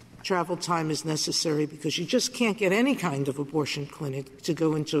circumstances travel time is necessary because you just can't get any kind of abortion clinic to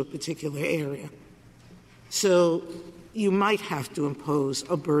go into a particular area, so you might have to impose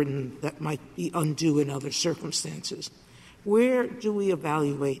a burden that might be undue in other circumstances. Where do we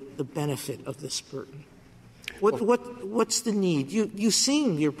evaluate the benefit of this burden? What's the need?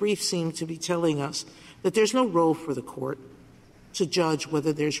 Your brief seemed to be telling us that there's no role for the court to judge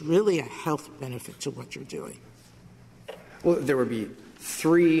whether there's really a health benefit to what you're doing. Well, there would be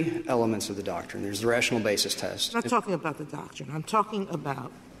 3 elements of the doctrine. There's the rational basis test. I'm not talking about the doctrine. I'm talking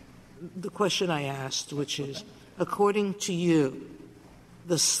about the question I asked, which is, according to you,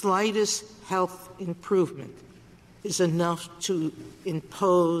 the slightest health improvement is enough to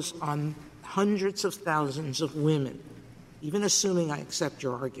impose on hundreds of thousands of women, even assuming I accept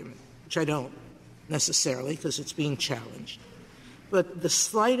your argument, which I don't necessarily because it's being challenged. But the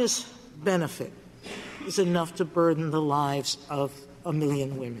slightest benefit is enough to burden the lives of 1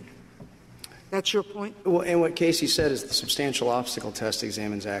 million women. That's your point? Well, and what Casey said is the substantial obstacle test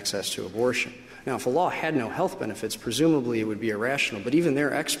examines access to abortion. Now, if a law had no health benefits, presumably it would be irrational. But even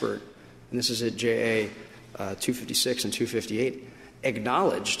their expert, and this is at JA 256 and 258,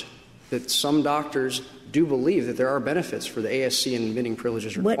 acknowledged that some doctors do believe that there are benefits for the ASC and admitting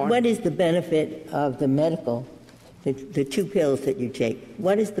privileges requirement. What is the benefit of the medical, the 2 pills that you take?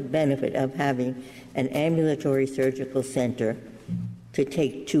 What is the benefit of having an ambulatory surgical center to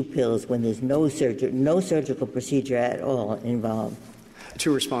take 2 pills when there's no surgical procedure at all involved?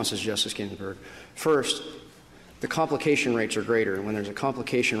 2 responses, Justice Ginsburg. First, the complication rates are greater. And when there's a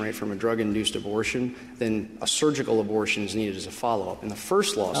complication rate from a drug-induced abortion, then a surgical abortion is needed as a follow-up. In the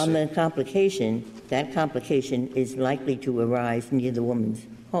first lawsuit— On the complication, that complication is likely to arise near the woman's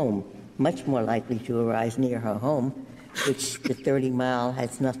home, much more likely to arise near her home, which the 30-mile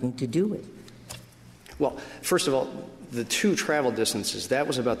has nothing to do with. Well, first of all, the 2 travel distances, that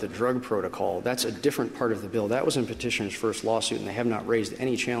was about the drug protocol. That's a different part of the bill. That was in Petitioner's first lawsuit, and they have not raised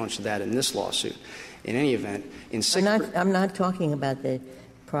any challenge to that in this lawsuit. In any event, I'm not talking about the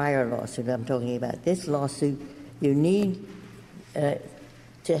prior lawsuit. I'm talking about this lawsuit. You need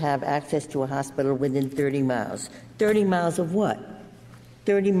to have access to a hospital within 30 miles. 30 miles of what?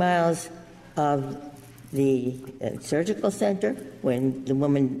 30 miles of the surgical center when the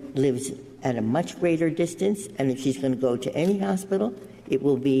woman lives at a much greater distance, and if she's going to go to any hospital, it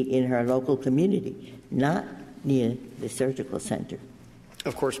will be in her local community, not near the surgical center.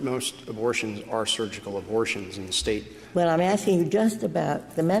 Of course, most abortions are surgical abortions in the state. Well, I'm asking you just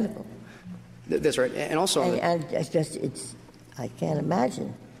about the medical. That's right. And also, I can't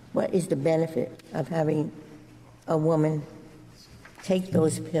imagine. What is the benefit of having a woman take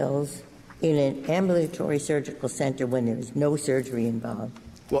those pills in an ambulatory surgical center when there is no surgery involved?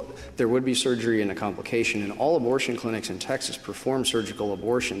 well, there would be surgery and a complication, and all abortion clinics in Texas perform surgical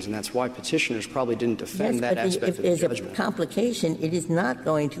abortions, and that's why petitioners probably didn't defend that aspect of the judgment. If there's a complication, it is not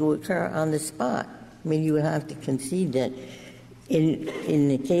going to occur on the spot. I mean, you would have to concede that in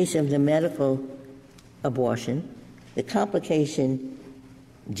the case of the medical abortion, the complication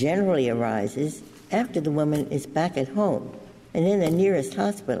generally arises after the woman is back at home, and then the nearest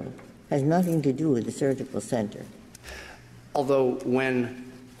hospital has nothing to do with the surgical center. Although when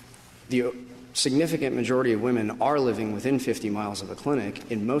the significant majority of women are living within 50 miles of a clinic,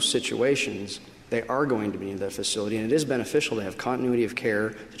 in most situations they are going to be in that facility, and it is beneficial to have continuity of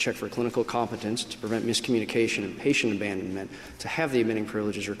care, to check for clinical competence, to prevent miscommunication and patient abandonment, to have the admitting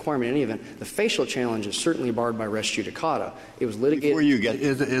privileges requirement. In any event, the facial challenge is certainly barred by res judicata. It was litigated. Before you get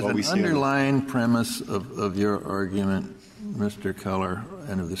is an underlying premise of your argument, Mr. Keller,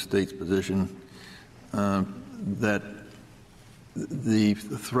 and of the state's position, that the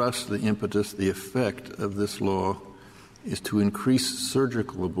thrust, the impetus, the effect of this law is to increase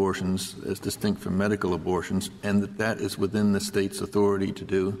surgical abortions as distinct from medical abortions, and that is within the state's authority to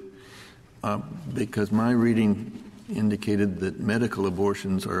do, because my reading indicated that medical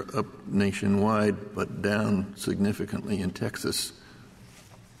abortions are up nationwide but down significantly in Texas.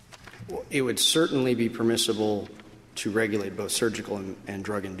 It would certainly be permissible to regulate both surgical and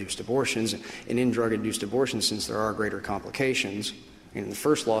drug-induced abortions. And in drug-induced abortions, since there are greater complications, in the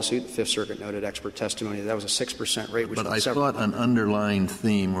first lawsuit, the Fifth Circuit noted expert testimony that was a 6% rate. But I thought an underlying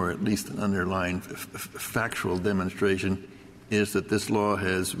theme, or at least an underlying factual demonstration, is that this law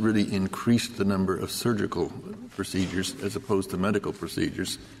has really increased the number of surgical procedures as opposed to medical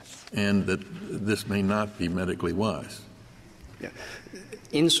procedures, and that this may not be medically wise. Yeah.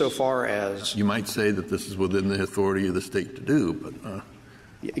 Insofar as you might say that this is within the authority of the state to do, but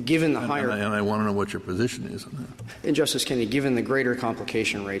given the higher, and I want to know what your position is on that. And Justice Kennedy, given the greater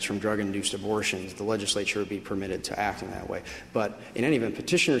complication rates from drug-induced abortions, the legislature would be permitted to act in that way. But in any event,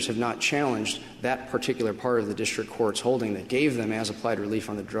 petitioners have not challenged that particular part of the district court's holding that gave them as-applied relief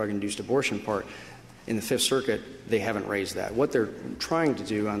on the drug-induced abortion part. In the Fifth Circuit, they haven't raised that. What they're trying to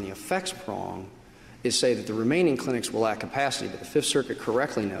do on the effects prong is say that the remaining clinics will lack capacity, but the Fifth Circuit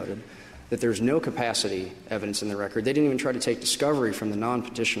correctly noted that there's no capacity evidence in the record. They didn't even try to take discovery from the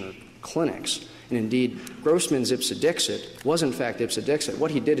non-petitioner clinics. And indeed, Grossman's ipsa dixit was in fact ipsa dixit.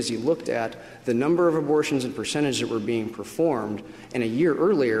 What he did is he looked at the number of abortions and percentage that were being performed, and a year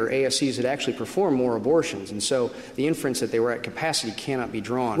earlier, ASCs had actually performed more abortions. And so the inference that they were at capacity cannot be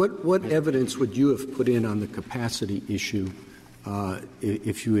drawn. What evidence would you have put in on the capacity issue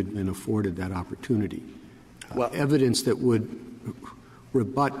if you had been afforded that opportunity? Well, evidence that would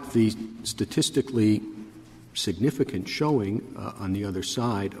rebut the statistically significant showing on the other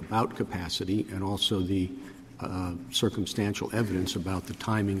side about capacity, and also the circumstantial evidence about the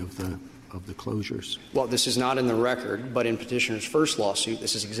timing of the closures. Well, this is not in the record, but in petitioner's first lawsuit,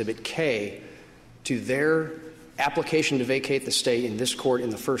 this is Exhibit K to their application to vacate the stay in this court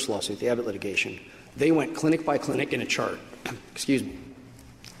in the first lawsuit, the Abbott litigation. They went clinic by clinic in a chart, excuse me,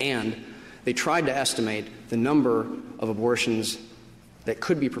 and they tried to estimate the number of abortions that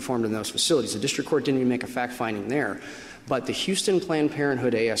could be performed in those facilities. The district court didn't even make a fact-finding there. But the Houston Planned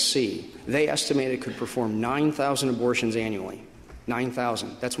Parenthood ASC, they estimated could perform 9,000 abortions annually.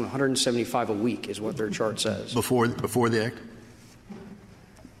 9,000. That's 175 a week is what their chart says. Before the act?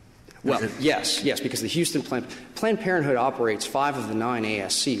 Well, yes, because the Houston Planned Parenthood operates 5 of the 9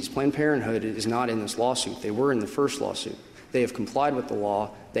 ASCs. Planned Parenthood is not in this lawsuit. They were in the first lawsuit. They have complied with the law.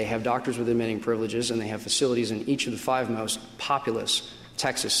 They have doctors with admitting privileges, and they have facilities in each of the 5 most populous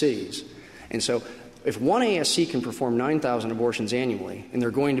Texas cities. And so if one ASC can perform 9,000 abortions annually, and there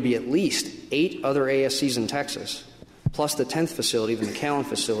are going to be at least 8 other ASCs in Texas, plus the 10th facility, the McAllen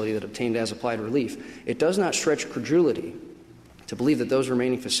facility that obtained as-applied relief, it does not stretch credulity to believe that those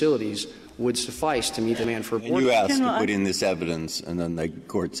remaining facilities would suffice to meet the demand for abortion. And you asked to put in this evidence, and then the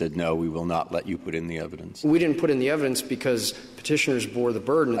court said, no, we will not let you put in the evidence. We didn't put in the evidence because petitioners bore the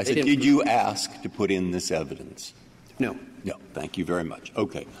burden. I said, did you ask to put in this evidence? No. No. Thank you very much.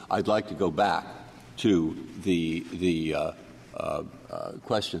 Okay. I'd like to go back to the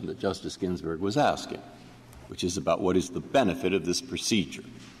question that Justice Ginsburg was asking, which is about what is the benefit of this procedure.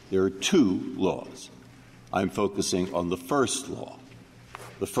 There are two laws. I'm focusing on the first law.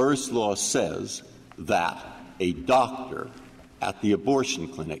 The first law says that a doctor at the abortion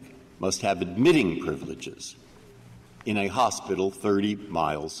clinic must have admitting privileges in a hospital 30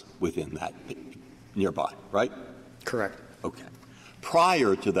 miles within that nearby, right? Correct. Okay.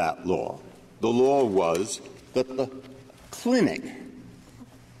 Prior to that law, the law was that the clinic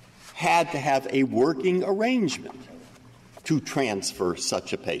had to have a working arrangement to transfer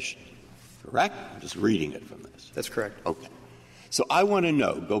such a patient. Correct? I'm just reading it from this. That's correct. Okay. So I want to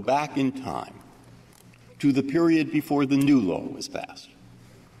know, go back in time to the period before the new law was passed.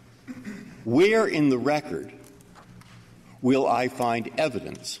 Where in the record will I find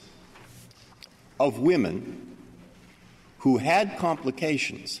evidence of women who had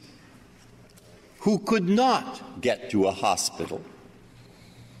complications, who could not get to a hospital,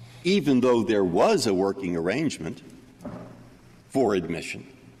 even though there was a working arrangement for admission,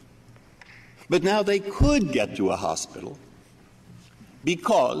 but now they could get to a hospital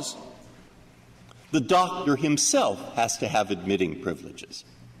because the doctor himself has to have admitting privileges?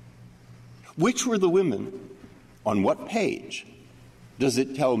 Which were the women? On what page? Does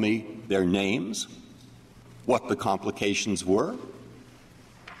it tell me their names, what the complications were,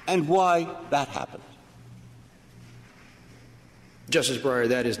 and why that happened? Justice Breyer,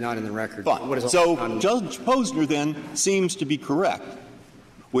 that is not in the record. Fine. So Judge Posner then seems to be correct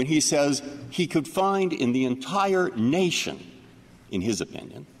when he says he could find in the entire nation, in his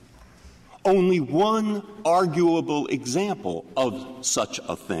opinion, only one arguable example of such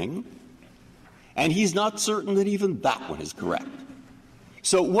a thing, and he's not certain that even that one is correct.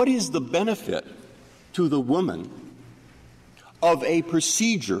 So what is the benefit to the woman of a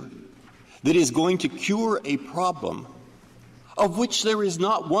procedure that is going to cure a problem of which there is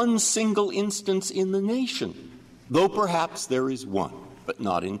not one single instance in the nation, though perhaps there is one, but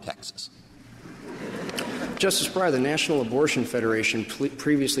not in Texas? Justice Breyer, the National Abortion Federation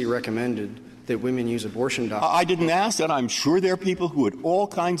previously recommended that women use abortion doctors. I didn't ask that. I'm sure there are people who had all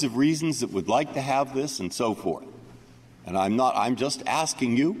kinds of reasons that would like to have this and so forth. And I'm just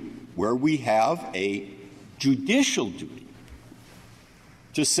asking you where we have a judicial duty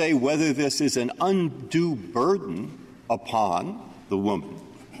to say whether this is an undue burden upon the woman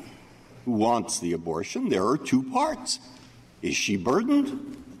who wants the abortion. There are two parts. Is she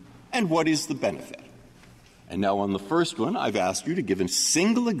burdened? And what is the benefit? And now on the first one, I've asked you to give a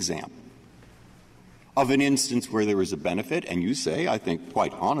single example of an instance where there is a benefit, and you say, I think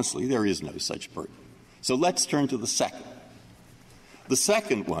quite honestly, there is no such burden. So let's turn to the second. The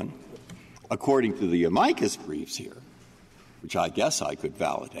second one, according to the amicus briefs here, which I guess I could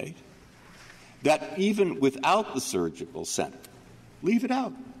validate, that even without the surgical center, leave it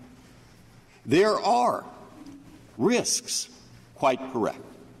out, there are risks, quite correct.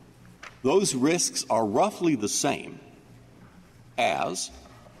 Those risks are roughly the same as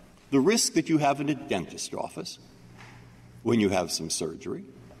the risk that you have in a dentist office when you have some surgery,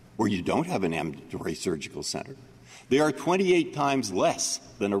 or you don't have an ambulatory surgical center. They are 28 times less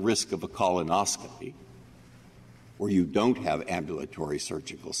than a risk of a colonoscopy, where you don't have ambulatory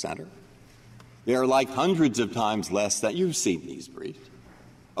surgical center. They are like hundreds of times less than — you've seen these briefs.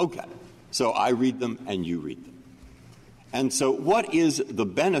 Okay. So I read them and you read them. And so what is the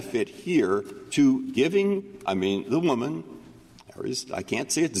benefit here to giving, the woman, I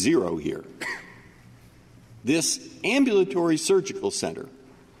can't say it's zero here, this ambulatory surgical center,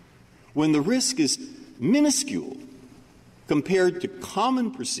 when the risk is minuscule compared to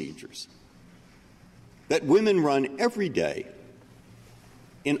common procedures that women run every day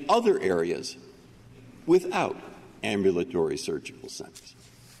in other areas without ambulatory surgical centers?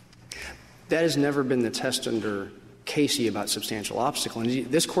 That has never been the test under Casey about substantial obstacle. And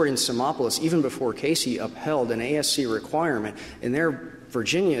this court in Simopolis, even before Casey, upheld an ASC requirement, and there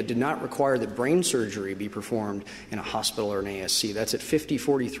Virginia did not require that brain surgery be performed in a hospital or an ASC. That's at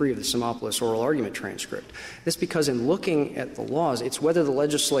 5043 of the Simopolis oral argument transcript. This because in looking at the laws, it's whether the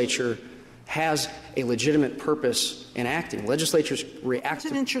legislature has a legitimate purpose in acting. Legislatures react to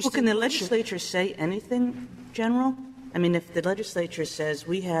 — Well, can the legislature say anything, General? If the legislature says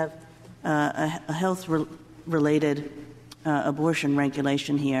we have a health-related abortion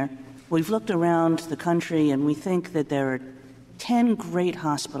regulation here, we've looked around the country and we think that there are 10 great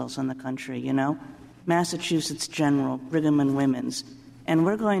hospitals in the country, Massachusetts General, Brigham and Women's, and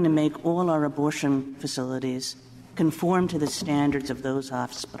we're going to make all our abortion facilities conform to the standards of those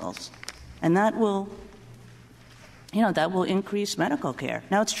hospitals. And that will that will increase medical care.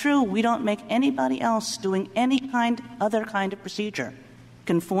 Now, it's true we don't make anybody else doing any other kind of procedure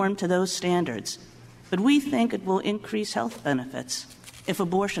conform to those standards, but we think it will increase health benefits if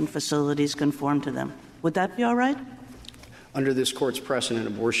abortion facilities conform to them. Would that be all right? Under this Court's precedent,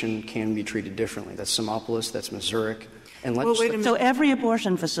 abortion can be treated differently. That's Simopolis, that's Missouri. And so every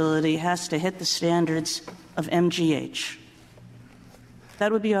abortion facility has to hit the standards of MGH.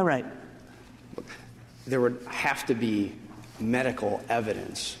 That would be all right. There would have to be medical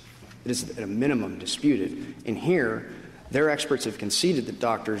evidence. It is at a minimum disputed. And here, their experts have conceded that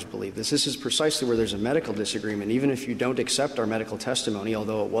doctors believe this. This is precisely where there's a medical disagreement, even if you don't accept our medical testimony,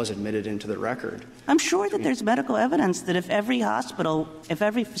 although it was admitted into the record. I'm sure that there's medical evidence that if every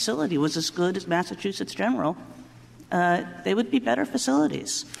facility was as good as Massachusetts General, they would be better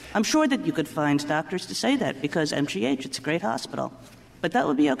facilities. I'm sure that you could find doctors to say that because MGH, it's a great hospital. But that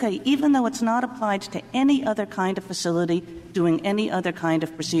would be okay, even though it's not applied to any other kind of facility doing any other kind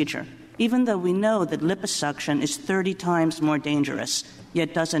of procedure, even though we know that liposuction is 30 times more dangerous,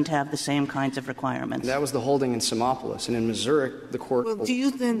 yet doesn't have the same kinds of requirements. That was the holding in Simopolis. And in Missouri, the Court... Well, do you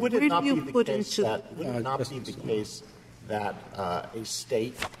then... Would it not be the case that a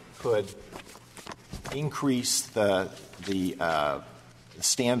state could increase the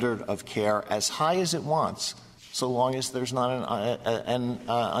standard of care as high as it wants, so long as there's not an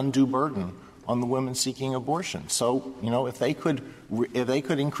undue burden on the women seeking abortion? So, if they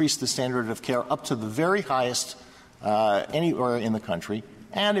could increase the standard of care up to the very highest anywhere in the country,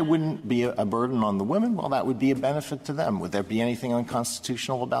 and it wouldn't be a burden on the women, well, that would be a benefit to them. Would there be anything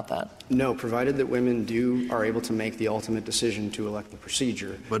unconstitutional about that? No, provided that women are able to make the ultimate decision to elect the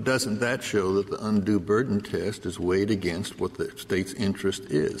procedure. But doesn't that show that the undue burden test is weighed against what the state's interest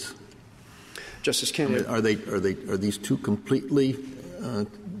is? Justice Kennedy, are these two completely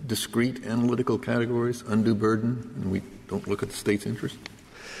discrete analytical categories? Undue burden, and we don't look at the state's interest.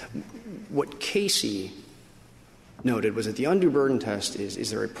 What Casey noted was that the undue burden test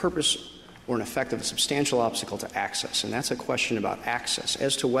is there a purpose or an effect of a substantial obstacle to access? And that's a question about access.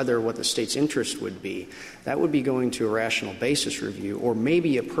 As to whether what the state's interest would be, that would be going to a rational basis review or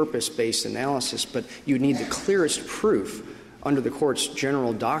maybe a purpose-based analysis, but you need the clearest proof under the Court's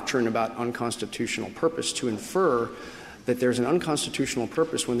general doctrine about unconstitutional purpose to infer that there's an unconstitutional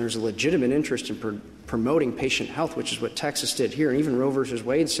purpose when there's a legitimate interest in promoting patient health, which is what Texas did here. And even Roe versus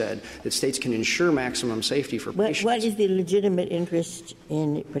Wade said that states can ensure maximum safety for patients. What is the legitimate interest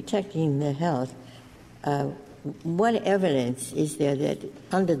in protecting the health? What evidence is there that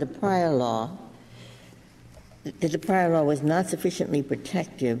under the prior law, that the prior law was not sufficiently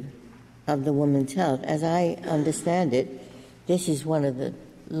protective of the woman's health? As I understand it, this is one of the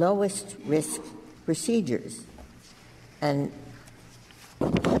lowest risk procedures. And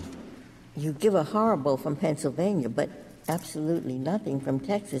you give a horrible from Pennsylvania, but absolutely nothing from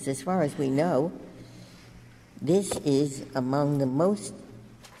Texas. As far as we know, this is among the most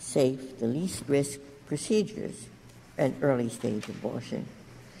safe, the least risk procedures, an early-stage abortion.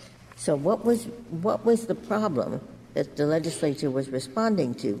 So what was the problem that the legislature was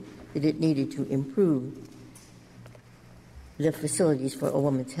responding to, that it needed to improve the facilities for a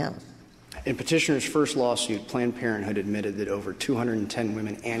woman's health? In Petitioner's first lawsuit, Planned Parenthood admitted that over 210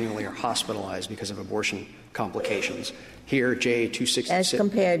 women annually are hospitalized because of abortion complications. Here, JA-266... As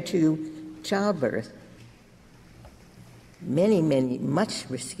compared to childbirth, much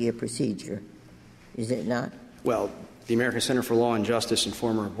riskier procedure, is it not? Well, the American Center for Law and Justice and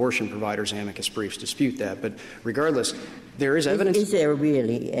former abortion providers' amicus briefs dispute that. But regardless, there is evidence... Is there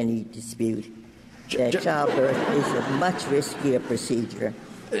really any dispute that childbirth is a much riskier procedure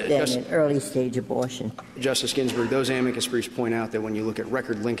than an early-stage abortion? Justice Ginsburg, those amicus briefs point out that when you look at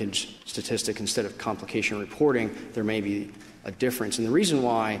record linkage statistic instead of complication reporting, there may be a difference. And the reason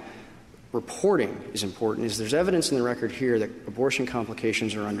why reporting is important is there's evidence in the record here that abortion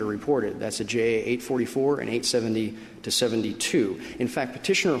complications are underreported. That's at JA 844 and 870 to 72. In fact,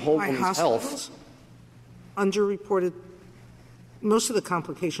 Petitioner Holcomb's health... Underreported. Most of the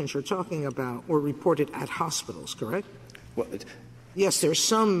complications you're talking about were reported at hospitals, correct? Well, yes, there's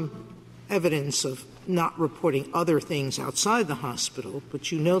some evidence of not reporting other things outside the hospital, but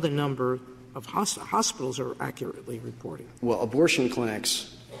the number of hospitals are accurately reporting. Well, abortion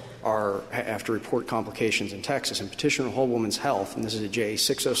clinics have to report complications in Texas, and Petitioner Holwoman's health, and this is a JA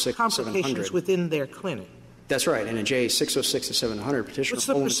 606 to 700. Complications within their clinic. That's right, and a JA 606 to 700, Petitioner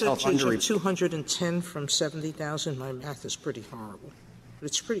Holwoman's health What's the percentage of 210 from 70,000? My math is pretty horrible, but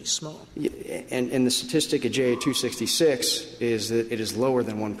it's pretty small. And the statistic at JA 266 is that it is lower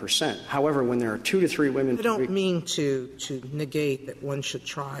than 1%. However, when there are 2 to 3 women... I don't mean to negate that one should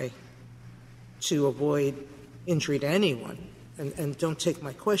try to avoid injury to anyone, and don't take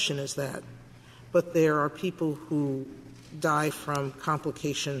my question as that, but there are people who die from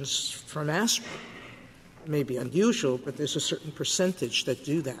complications from aspirin. It may be unusual, but there's a certain percentage that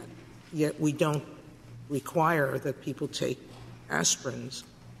do that. Yet we don't require that people take aspirins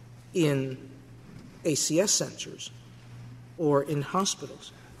in ACS centers or in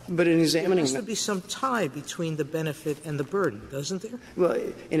hospitals. But in examining — there has to be some tie between the benefit and the burden, doesn't there? Well,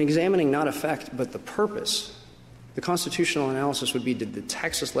 in examining not effect, but the purpose, the constitutional analysis would be, did the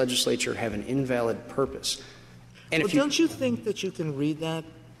Texas legislature have an invalid purpose? And well, don't you think that you can read that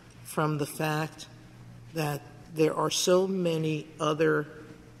from the fact that there are so many other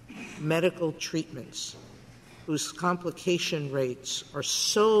medical treatments whose complication rates are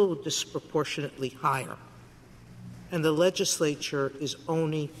so disproportionately higher, and the legislature is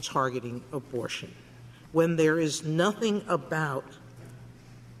only targeting abortion, when there is nothing about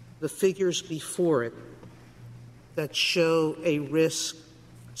the figures before it that show a risk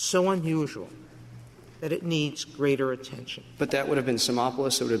so unusual that it needs greater attention? But that would have been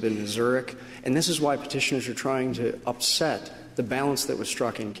Simopolis, it would have been Zurich, and this is why petitioners are trying to upset the balance that was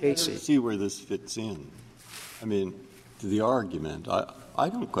struck in Casey. See where this fits in. I mean, to the argument, I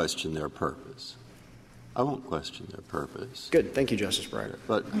don't question their purpose. I won't question their purpose. Good. Thank you, Justice Breyer.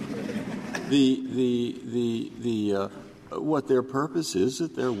 But what their purpose is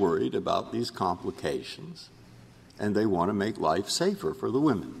that they're worried about these complications, and they want to make life safer for the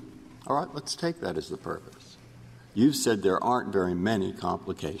women. All right, let's take that as the purpose. You've said there aren't very many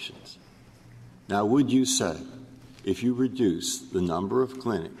complications. Now, would you say, if you reduce the number of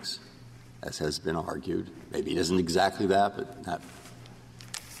clinics, as has been argued, maybe it isn't exactly that, but that,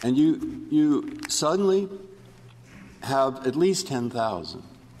 and you suddenly have at least 10,000,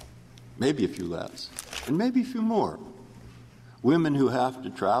 maybe a few less, and maybe a few more, women who have to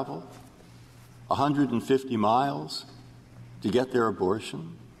travel 150 miles to get their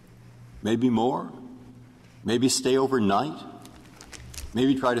abortion, maybe more, maybe stay overnight,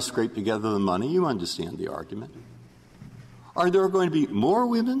 maybe try to scrape together the money. You understand the argument. Are there going to be more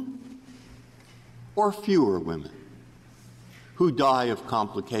women or fewer women who die of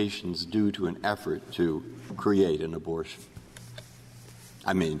complications due to an effort to create an abortion?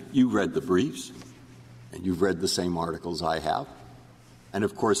 I mean, you read the briefs, and you've read the same articles I have. And,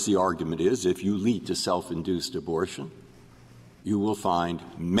 of course, the argument is if you lead to self-induced abortion, you will find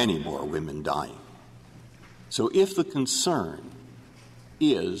many more women dying. So if the concern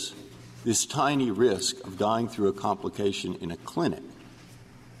is this tiny risk of dying through a complication in a clinic,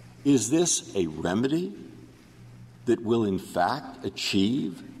 is this a remedy that will, in fact,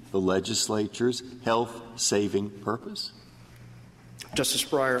 achieve the legislature's health-saving purpose? Justice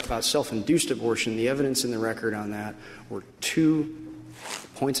Breyer, about self-induced abortion, the evidence in the record on that were two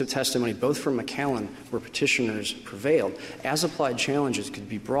points of testimony, both from McAllen, where petitioners prevailed. As-applied challenges could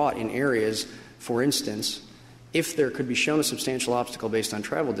be brought in areas, for instance, if there could be shown a substantial obstacle based on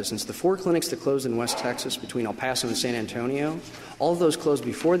travel distance. The 4 clinics that closed in West Texas between El Paso and San Antonio, all of those closed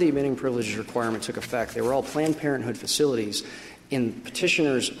before the admitting privileges requirement took effect. They were all Planned Parenthood facilities. In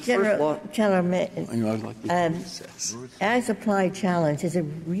petitioners' first law... As-applied challenge is a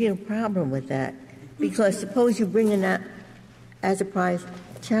real problem with that, because suppose you bring in that as-applied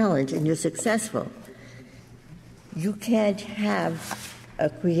challenge and you're successful, you can't have a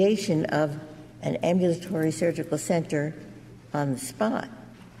creation of an ambulatory surgical center on the spot.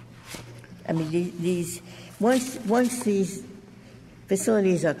 I mean, once these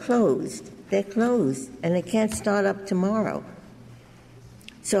facilities are closed, they're closed, and they can't start up tomorrow.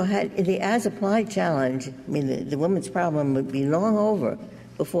 So the as-applied challenge, I mean, the woman's problem would be long over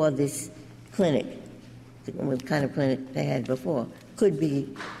before this clinic, the kind of clinic they had before, could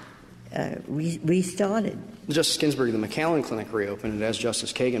be restarted. Justice Ginsburg, the McAllen Clinic reopened, and as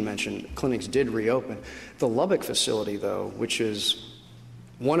Justice Kagan mentioned, clinics did reopen. The Lubbock facility, though, which is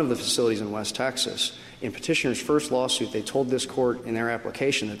one of the facilities in West Texas, in petitioner's first lawsuit, they told this court in their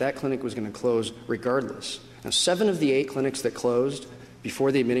application that that clinic was going to close regardless. Now, 7 of the 8 clinics that closed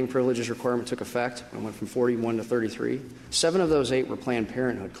before the admitting privileges requirement took effect, and went from 41 to 33, 7 of those 8 were Planned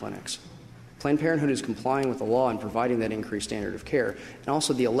Parenthood clinics. Planned Parenthood is complying with the law and providing that increased standard of care. And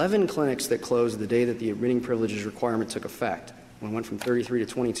also the 11 clinics that closed the day that the admitting privileges requirement took effect, when it went from 33 to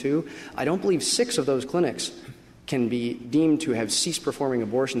 22, I don't believe 6 of those clinics can be deemed to have ceased performing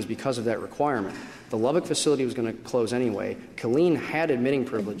abortions because of that requirement. The Lubbock facility was going to close anyway. Killeen had admitting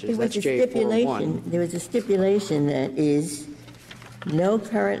privileges. That's J401. There was a stipulation that is no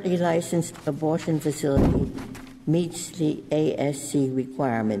currently licensed abortion facility meets the ASC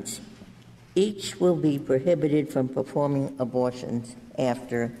requirements. each will be prohibited from performing abortions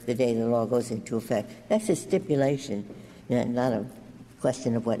after the day the law goes into effect. That's a stipulation, not a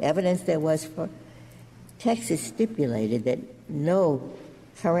question of what evidence there was for. Texas stipulated that no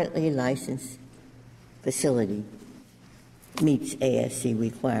currently licensed facility meets ASC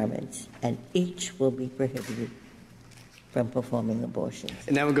requirements, and each will be prohibited from performing abortions.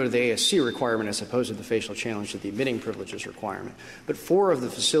 And that would go to the ASC requirement as opposed to the facial challenge to the admitting privileges requirement. But four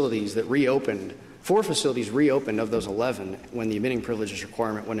facilities reopened of those 11 when the admitting privileges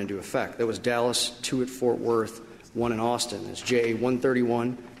requirement went into effect. That was Dallas, 2 at Fort Worth, 1 in Austin. It's JA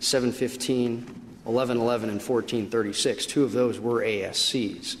 131, 715, 1111, and 1436. 2 of those were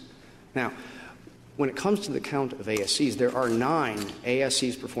ASCs. Now, when it comes to the count of ASCs, there are 9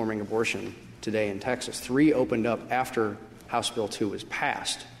 ASCs performing abortion today in Texas. 3 opened up after House Bill 2 was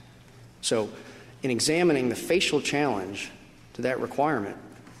passed. So in examining the facial challenge to that requirement,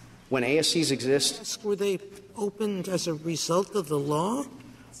 when ASCs exist... Were they opened as a result of the law,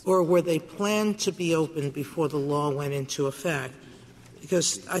 or were they planned to be opened before the law went into effect?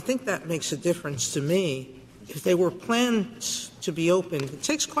 Because I think that makes a difference to me. If they were planned to be opened, it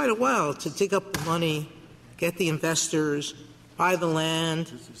takes quite a while to dig up the money, get the investors, buy the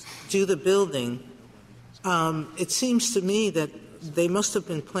land, do the building. It seems to me that they must have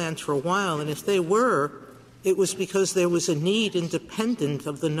been planned for a while, and if they were, it was because there was a need independent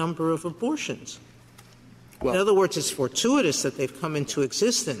of the number of abortions. Well, in other words, it's fortuitous that they've come into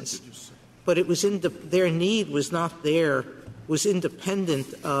existence, but it was their need was not there, was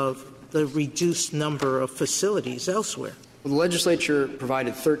independent of the reduced number of facilities elsewhere. Well, the legislature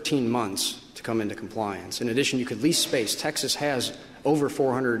provided 13 months to come into compliance. In addition, you could lease space. Texas has over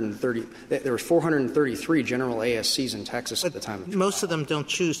 430. There were 433 general ASCs in Texas at the time of trial. Most of them don't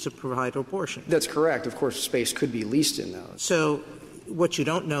choose to provide abortion. That's correct. Of course, space could be leased in those. So what you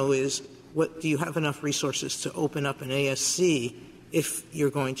don't know is, do you have enough resources to open up an ASC if you're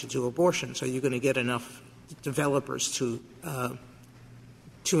going to do abortions? Are you going to get enough developers to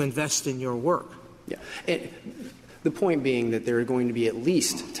invest in your work? Yeah. And the point being that there are going to be at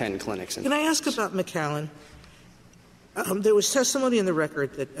least 10 clinics. Can I ask about McAllen? There was testimony in the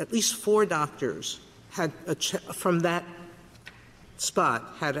record that at least 4 doctors had from that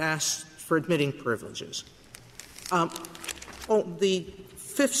spot had asked for admitting privileges. The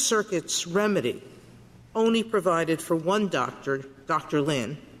Fifth Circuit's remedy only provided for one doctor, Dr.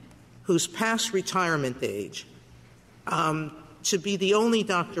 Lynn, who's past retirement age, to be the only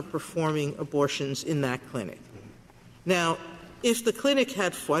doctor performing abortions in that clinic. Now, if the clinic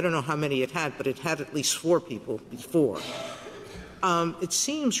had I don't know how many it had, but it had at least 4 people before, it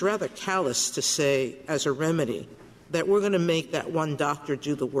seems rather callous to say as a remedy that we're going to make that one doctor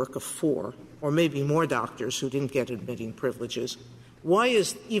do the work of 4, or maybe more doctors who didn't get admitting privileges. Why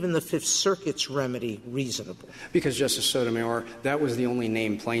is even the Fifth Circuit's remedy reasonable? Because, Justice Sotomayor, that was the only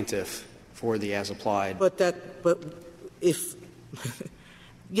named plaintiff for the as-applied. But if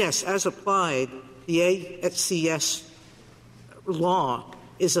yes, as applied, the ASCS law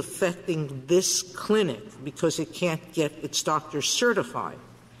is affecting this clinic because it can't get its doctors certified.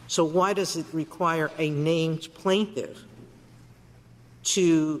 So why does it require a named plaintiff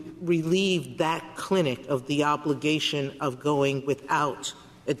to relieve that clinic of the obligation of going without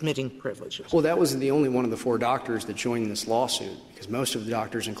admitting privileges? Well, that was the only one of the 4 doctors that joined this lawsuit, because most of the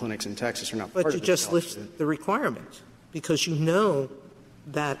doctors and clinics in Texas are not part of this lawsuit. But you just lift the requirement because you know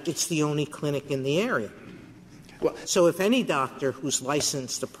that it's the only clinic in the area. Well, so if any doctor who's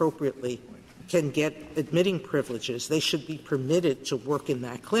licensed appropriately can get admitting privileges, they should be permitted to work in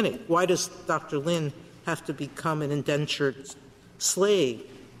that clinic. Why does Dr. Lynn have to become an indentured slave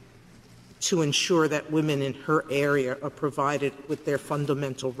to ensure that women in her area are provided with their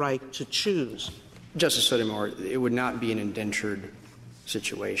fundamental right to choose? Justice Sotomayor, it would not be an indentured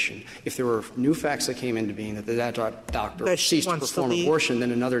situation. If there were new facts that came into being that doctor ceased to perform abortion,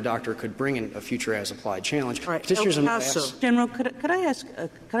 then another doctor could bring in a future as-applied challenge. All right. General, could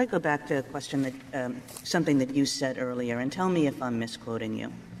I go back to a question that something that you said earlier, and tell me if I'm misquoting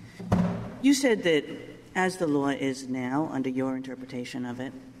you. You said that as the law is now, under your interpretation of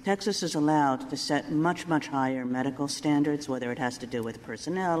it, Texas is allowed to set much, much higher medical standards, whether it has to do with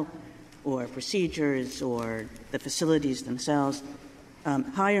personnel or procedures or the facilities themselves,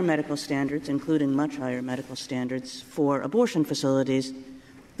 higher medical standards, including much higher medical standards for abortion facilities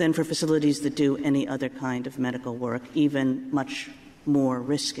than for facilities that do any other kind of medical work, even much more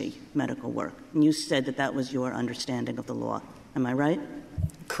risky medical work. And you said that that was your understanding of the law. Am I right?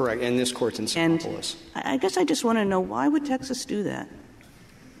 Correct. And this Court's in Sinopolis. And I guess I just want to know, why would Texas do that?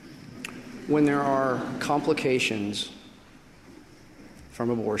 When there are complications from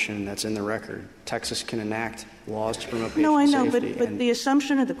abortion. That's in the record. Texas can enact laws to promote patient No, I know, safety. but the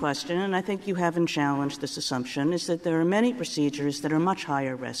assumption of the question, and I think you haven't challenged this assumption, is that there are many procedures that are much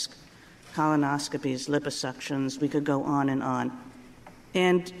higher risk. Colonoscopies, liposuctions, we could go on and on.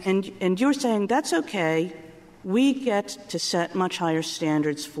 And you're saying that's okay. We get to set much higher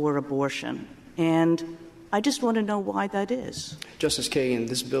standards for abortion. And I just want to know why that is. Justice Kagan,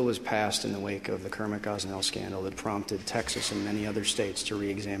 this bill was passed in the wake of the Kermit Gosnell scandal that prompted Texas and many other states to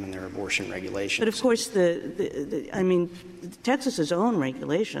reexamine their abortion regulations. But, of course, Texas's own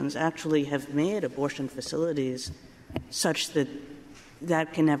regulations actually have made abortion facilities such that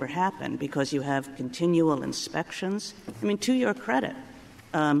that can never happen because you have continual inspections. I mean, to your credit.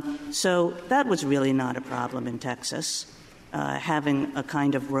 So that was really not a problem in Texas. Having a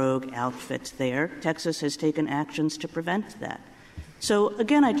kind of rogue outfit there. Texas has taken actions to prevent that. So,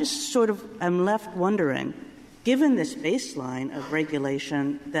 again, I just I'm left wondering, given this baseline of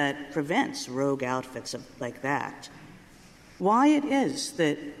regulation that prevents rogue outfits like that, why it is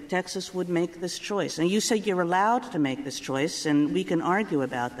that Texas would make this choice. And you say you're allowed to make this choice, and we can argue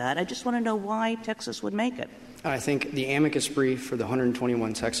about that. I just want to know why Texas would make it. I think the amicus brief for the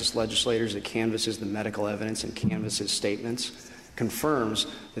 121 Texas legislators that canvasses the medical evidence and canvasses statements confirms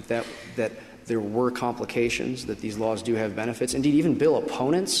that there were complications, that these laws do have benefits. Indeed, even bill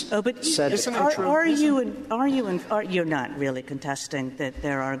opponents said you're not really contesting that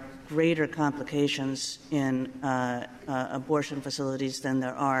there are greater complications in abortion facilities than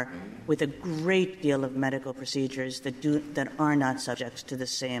there are with a great deal of medical procedures that are not subject to the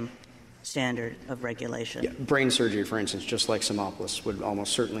same standard of regulation. Yeah, brain surgery, for instance, just like Simopolis, would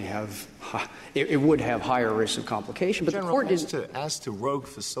almost certainly have it would have higher risks of complication. But General, the court as to rogue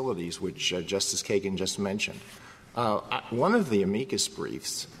facilities, which Justice Kagan just mentioned, one of the amicus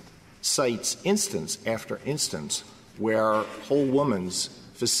briefs cites instance after instance where whole woman's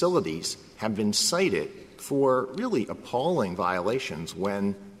facilities have been cited for really appalling violations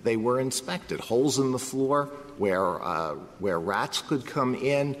when they were inspected. Holes in the floor where rats could come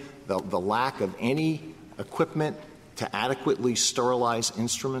in, the lack of any equipment to adequately sterilize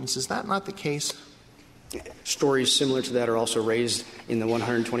instruments. Is that not the case? Stories similar to that are also raised in the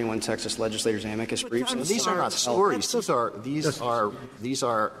 121 Texas legislators' amicus briefs. These are not stories. These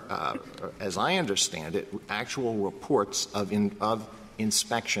are, as I understand it, actual reports of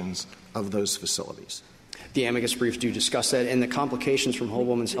inspections of those facilities. The amicus briefs do discuss that, and the complications from whole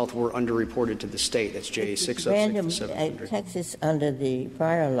woman's health were underreported to the state. That's JA 606. Texas, under the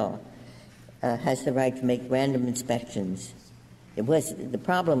prior law, has the right to make random inspections. The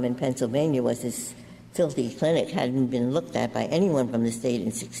problem in Pennsylvania was this filthy clinic hadn't been looked at by anyone from the state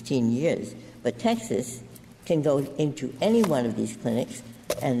in 16 years. But Texas can go into any one of these clinics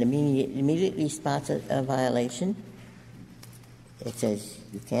and immediately spots a violation. It says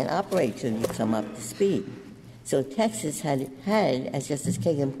you can't operate till you come up to speed. So Texas had, as Justice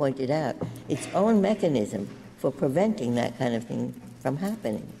Kagan pointed out, its own mechanism for preventing that kind of thing from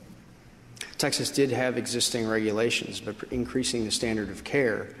happening. Texas did have existing regulations, but increasing the standard of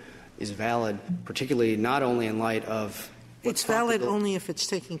care is valid, particularly not only in light of it's valid only if it's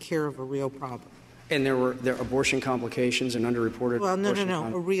taking care of a real problem. And there are abortion complications and underreported. Well, no,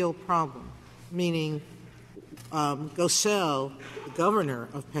 a real problem, meaning Gosell, the governor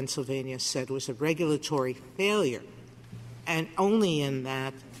of Pennsylvania, said was a regulatory failure, and only in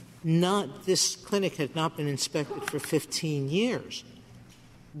that this clinic had not been inspected for 15 years.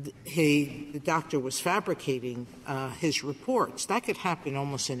 The doctor was fabricating his reports. That could happen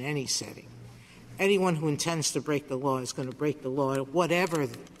almost in any setting. Anyone who intends to break the law is going to break the law, whatever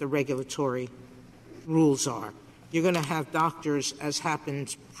the regulatory rules are. You're going to have doctors, as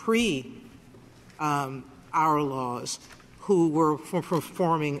happened our laws, who were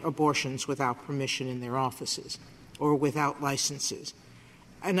performing abortions without permission in their offices or without licenses.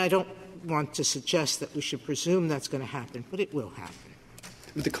 And I don't want to suggest that we should presume that's going to happen, but it will happen.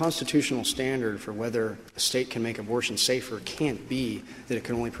 The constitutional standard for whether a state can make abortion safer can't be that it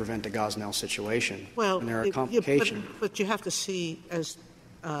can only prevent a Gosnell situation. Well, and there are complications. But you have to see, as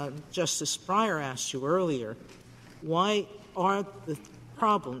Justice Breyer asked you earlier, why are the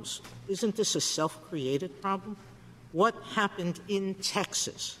problems? Isn't this a self-created problem? What happened in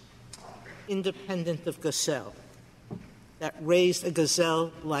Texas, independent of Gosell, that raised a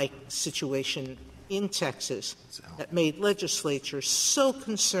Gosell-like situation in Texas that made legislatures so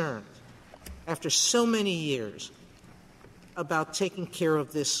concerned after so many years about taking care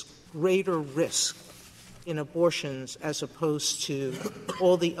of this greater risk in abortions as opposed to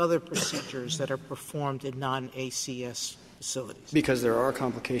all the other procedures that are performed in non-ACS facilities? Because there are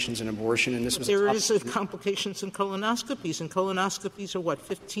complications in abortion, and this was there is complications in colonoscopies, and colonoscopies are what,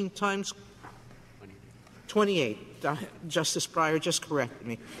 15 times? 28. Justice Breyer just corrected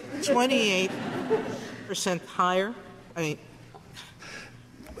me. 28% higher. I mean,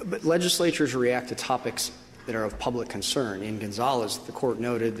 but legislatures react to topics that are of public concern. In Gonzalez, the court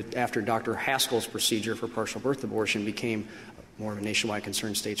noted that after Dr. Haskell's procedure for partial birth abortion became more of a nationwide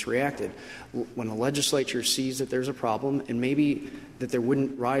concern, states reacted. When the legislature sees that there's a problem, and maybe that there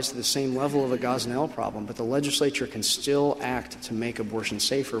wouldn't rise to the same level of a Gosnell problem, but the legislature can still act to make abortion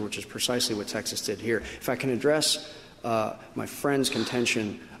safer, which is precisely what Texas did here. If I can address my friend's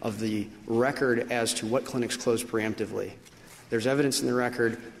contention of the record as to what clinics closed preemptively. There's evidence in the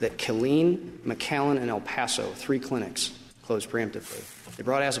record that Killeen, McAllen, and El Paso, 3 clinics, closed preemptively. They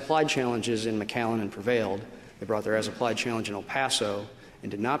brought as-applied challenges in McAllen and prevailed. They brought their as-applied challenge in El Paso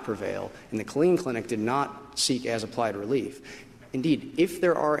and did not prevail. And the Killeen clinic did not seek as-applied relief. Indeed, if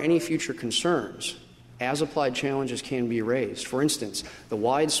there are any future concerns, as-applied challenges can be raised. For instance, the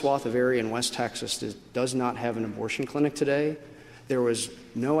wide swath of area in West Texas does not have an abortion clinic today. There was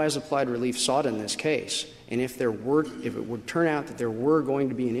no as-applied relief sought in this case. And if it would turn out that there were going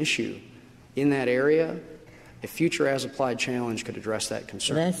to be an issue in that area, a future as-applied challenge could address that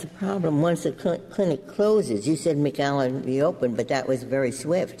concern. Well, that's the problem. Once a clinic closes, you said McAllen reopened, but that was very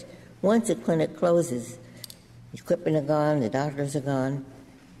swift. Once a clinic closes, the equipment are gone, the doctors are gone.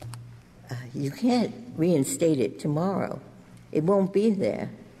 You can't reinstate it tomorrow. It won't be there.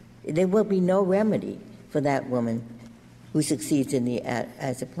 There will be no remedy for that woman who succeeds in the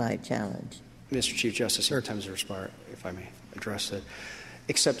as-applied challenge. Mr. Chief Justice, here times to respond, if I may address it.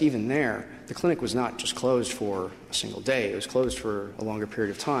 Except even there, the clinic was not just closed for a single day. It was closed for a longer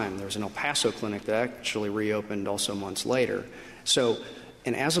period of time. There was an El Paso clinic that actually reopened also months later. So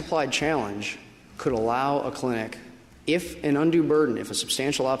an as-applied challenge could allow a clinic, if an undue burden, if a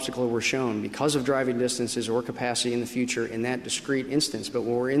substantial obstacle were shown because of driving distances or capacity in the future in that discrete instance. But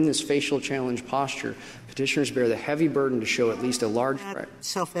when we're in this facial challenge posture, petitioners bear the heavy burden to show at least a large threat.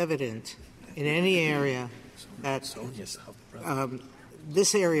 Self-evident in any area that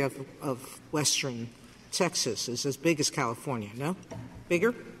this area of western Texas is as big as California, no?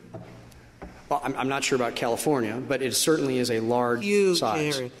 Bigger? Well, I'm not sure about California, but it certainly is a large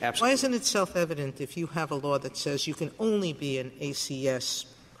size. Area. Absolutely. Why isn't it self-evident if you have a law that says you can only be an ACS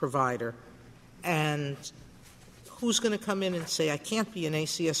provider, and who's going to come in and say, I can't be an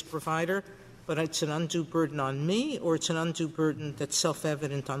ACS provider, but it's an undue burden on me, or it's an undue burden that's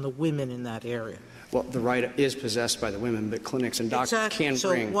self-evident on the women in that area? Well, the right is possessed by the women, but clinics and doctors can bring challenges.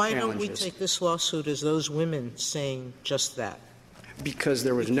 So why don't we take this lawsuit as those women saying just that? Because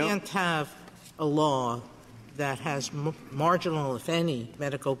there was you can't have a law that has marginal, if any,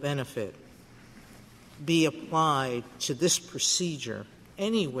 medical benefit be applied to this procedure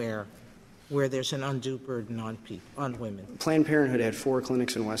anywhere where there's an undue burden on women. Planned Parenthood had 4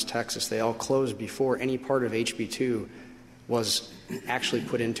 clinics in West Texas. They all closed before any part of HB2 was actually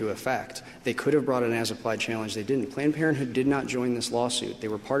put into effect. They could have brought an as-applied challenge. They didn't. Planned Parenthood did not join this lawsuit. They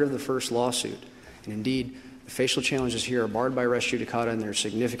were part of the first lawsuit. And indeed, the facial challenges here are barred by res judicata, and there are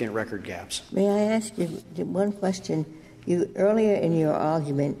significant record gaps. May I ask you one question? Earlier in your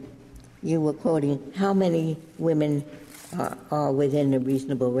argument, you were quoting how many women are within a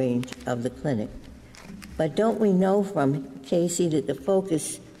reasonable range of the clinic. But don't we know from Casey that the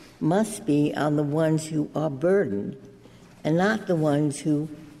focus must be on the ones who are burdened and not the ones who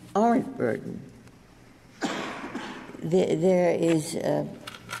aren't burdened? There is,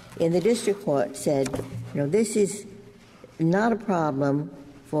 in the district court said, this is not a problem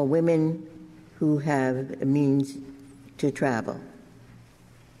for women who have a means to travel,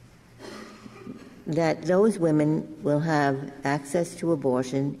 that those women will have access to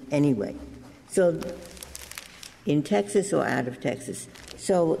abortion anyway. So in Texas or out of Texas.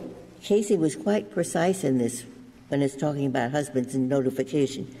 So Casey was quite precise in this when it's talking about husbands and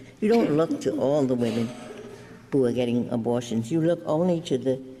notification. You don't look to all the women who are getting abortions. You look only to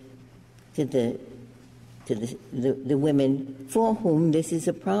the women for whom this is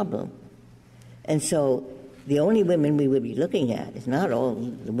a problem. And so the only women we would be looking at is not all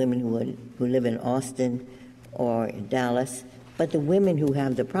the women who live in Austin or in Dallas, but the women who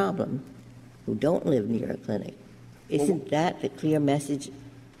have the problem, who don't live near a clinic. Isn't that the clear message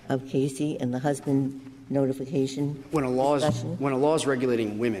of Casey and the husband notification? When a law is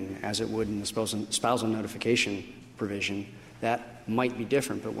regulating women, as it would in the spousal notification provision, that might be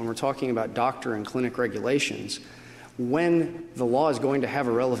different. But when we're talking about doctor and clinic regulations, when the law is going to have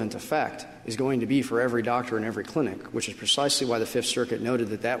a relevant effect is going to be for every doctor in every clinic, which is precisely why the Fifth Circuit noted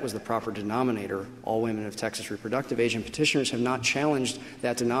that that was the proper denominator, all women of Texas reproductive age, and petitioners have not challenged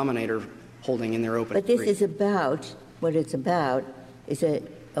that denominator holding in their opening brief. But this is about, what it's about is that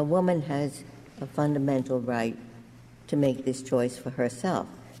a woman has a fundamental right to make this choice for herself.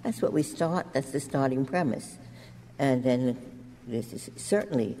 That's what that's the starting premise. And then this is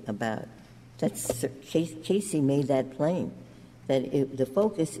certainly about, Casey made that plain, that the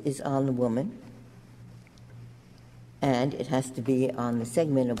focus is on the woman, and it has to be on the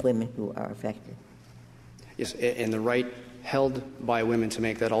segment of women who are affected. Yes, and the right held by women to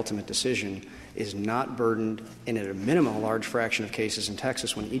make that ultimate decision is not burdened, and at a minimum, a large fraction of cases in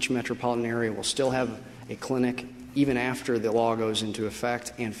Texas, when each metropolitan area will still have a clinic even after the law goes into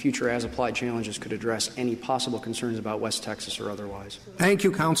effect, and future as-applied challenges could address any possible concerns about West Texas or otherwise. Thank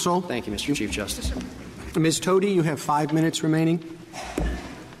you, counsel. Thank you, Mr. Chief Justice. Ms. TOTI, you have 5 minutes remaining.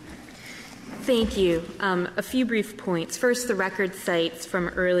 Thank you. A few brief points. First, the record cites from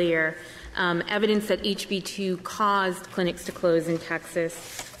earlier evidence that HB2 caused clinics to close in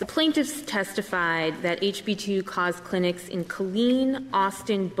Texas. The plaintiffs testified that HB2 caused clinics in Killeen,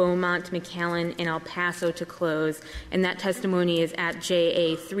 Austin, Beaumont, McAllen, and El Paso to close, and that testimony is at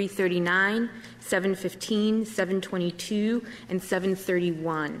JA 339, 715, 722, and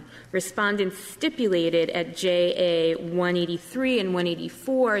 731. Respondents stipulated at JA 183 and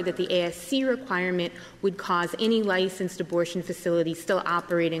 184 that the ASC requirement would cause any licensed abortion facility still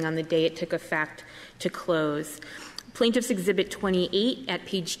operating on the day it took effect to close. Plaintiff's Exhibit 28 at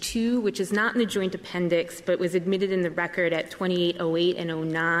page 2, which is not in the joint appendix but was admitted in the record at 2808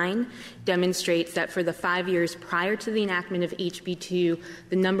 and 09, demonstrates that for the 5 years prior to the enactment of HB2,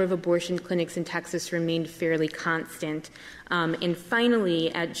 the number of abortion clinics in Texas remained fairly constant. And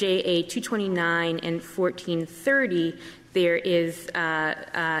finally, at JA 229 and 1430, there is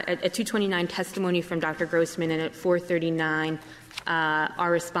at 229 testimony from Dr. Grossman, and at 439,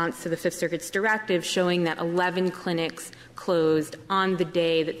 our response to the Fifth Circuit's directive showing that 11 clinics closed on the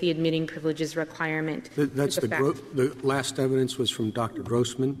day that the admitting privileges requirement That's the last evidence was from Dr.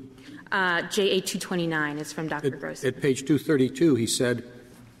 Grossman? JA 229 is from Dr. Grossman. At page 232, he said,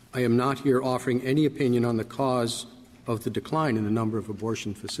 I am not here offering any opinion on the cause of the decline in the number of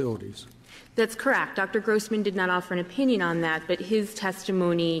abortion facilities. That's correct. Dr. Grossman did not offer an opinion on that, but his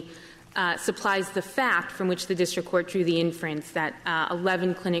testimony supplies the fact from which the district court drew the inference that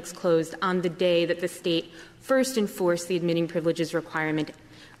 11 clinics closed on the day that the state first enforced the admitting privileges requirement.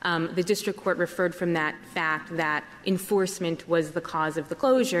 The district court referred from that fact that enforcement was the cause of the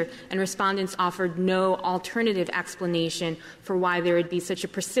closure, and respondents offered no alternative explanation for why there would be such a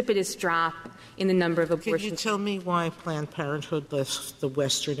precipitous drop in the number of abortions. Can you tell me why Planned Parenthood left the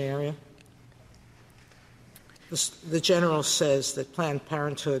western area? The general says that Planned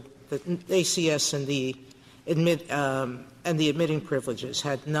Parenthood, that ACS and the admitting privileges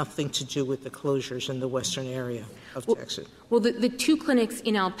had nothing to do with the closures in the western area of Texas. Well, the two clinics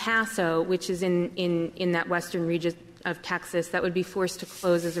in El Paso, which is in that western region of Texas, that would be forced to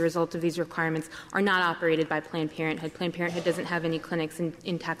close as a result of these requirements, are not operated by Planned Parenthood. Planned Parenthood doesn't have any clinics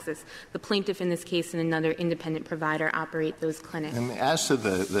in Texas. The plaintiff in this case and another independent provider operate those clinics. And as to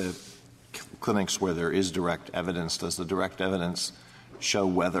the clinics where there is direct evidence, does the direct evidence show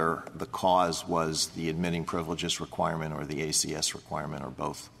whether the cause was the admitting privileges requirement or the ACS requirement or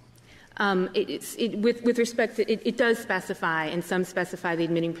both? With respect to it does specify, and some specify the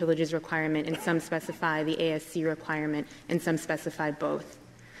admitting privileges requirement, and some specify the ASC requirement, and some specify both.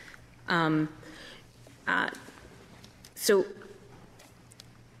 So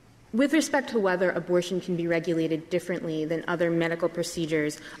with respect to whether abortion can be regulated differently than other medical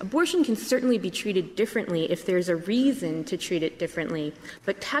procedures, abortion can certainly be treated differently if there's a reason to treat it differently.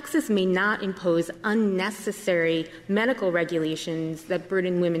 But Texas may not impose unnecessary medical regulations that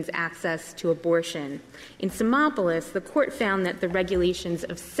burden women's access to abortion. In Simopolis, the court found that the regulations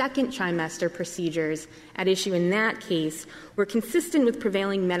of second trimester procedures at issue in that case were consistent with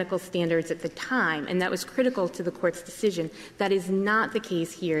prevailing medical standards at the time, and that was critical to the court's decision. That is not the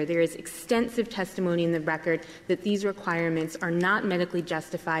case here. There is extensive testimony in the record that these requirements are not medically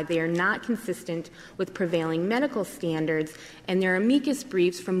justified. They are not consistent with prevailing medical standards, and there are amicus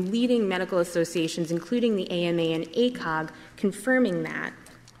briefs from leading medical associations, including the AMA and ACOG, confirming that.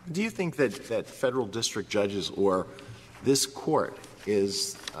 Do you think that federal district judges or this court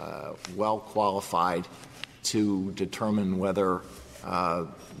is well qualified to determine whether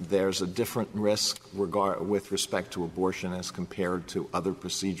there's a different risk with respect to abortion as compared to other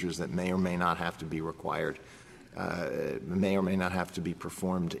procedures that may or may not have to be required, may or may not have to be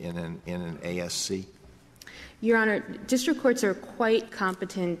performed in an ASC? Your Honor, district courts are quite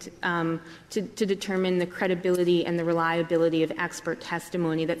competent to determine the credibility and the reliability of expert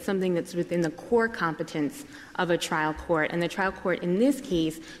testimony. That's something that's within the core competence of a trial court. And the trial court in this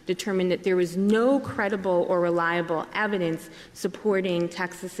case determined that there was no credible or reliable evidence supporting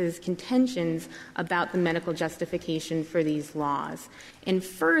Texas's contentions about the medical justification for these laws. And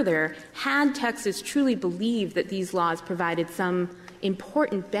further, had Texas truly believed that these laws provided some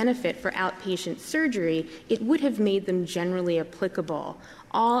important benefit for outpatient surgery, it would have made them generally applicable.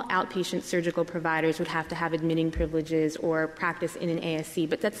 All outpatient surgical providers would have to have admitting privileges or practice in an ASC,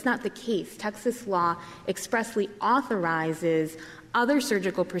 but that's not the case. Texas law expressly authorizes other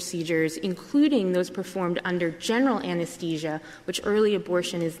surgical procedures, including those performed under general anesthesia, which early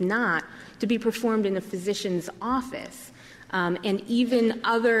abortion is not, to be performed in a physician's office. And even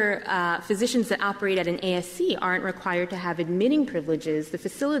other physicians that operate at an ASC aren't required to have admitting privileges. The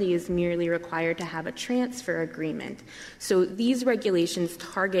facility is merely required to have a transfer agreement. So these regulations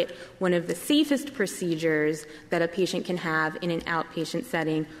target one of the safest procedures that a patient can have in an outpatient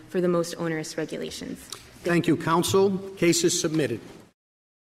setting for the most onerous regulations. Thank you, counsel. Case is submitted.